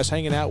 Appreciate you guys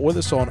hanging out with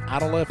us on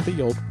Out of Left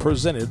Field,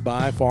 presented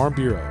by Farm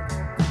Bureau.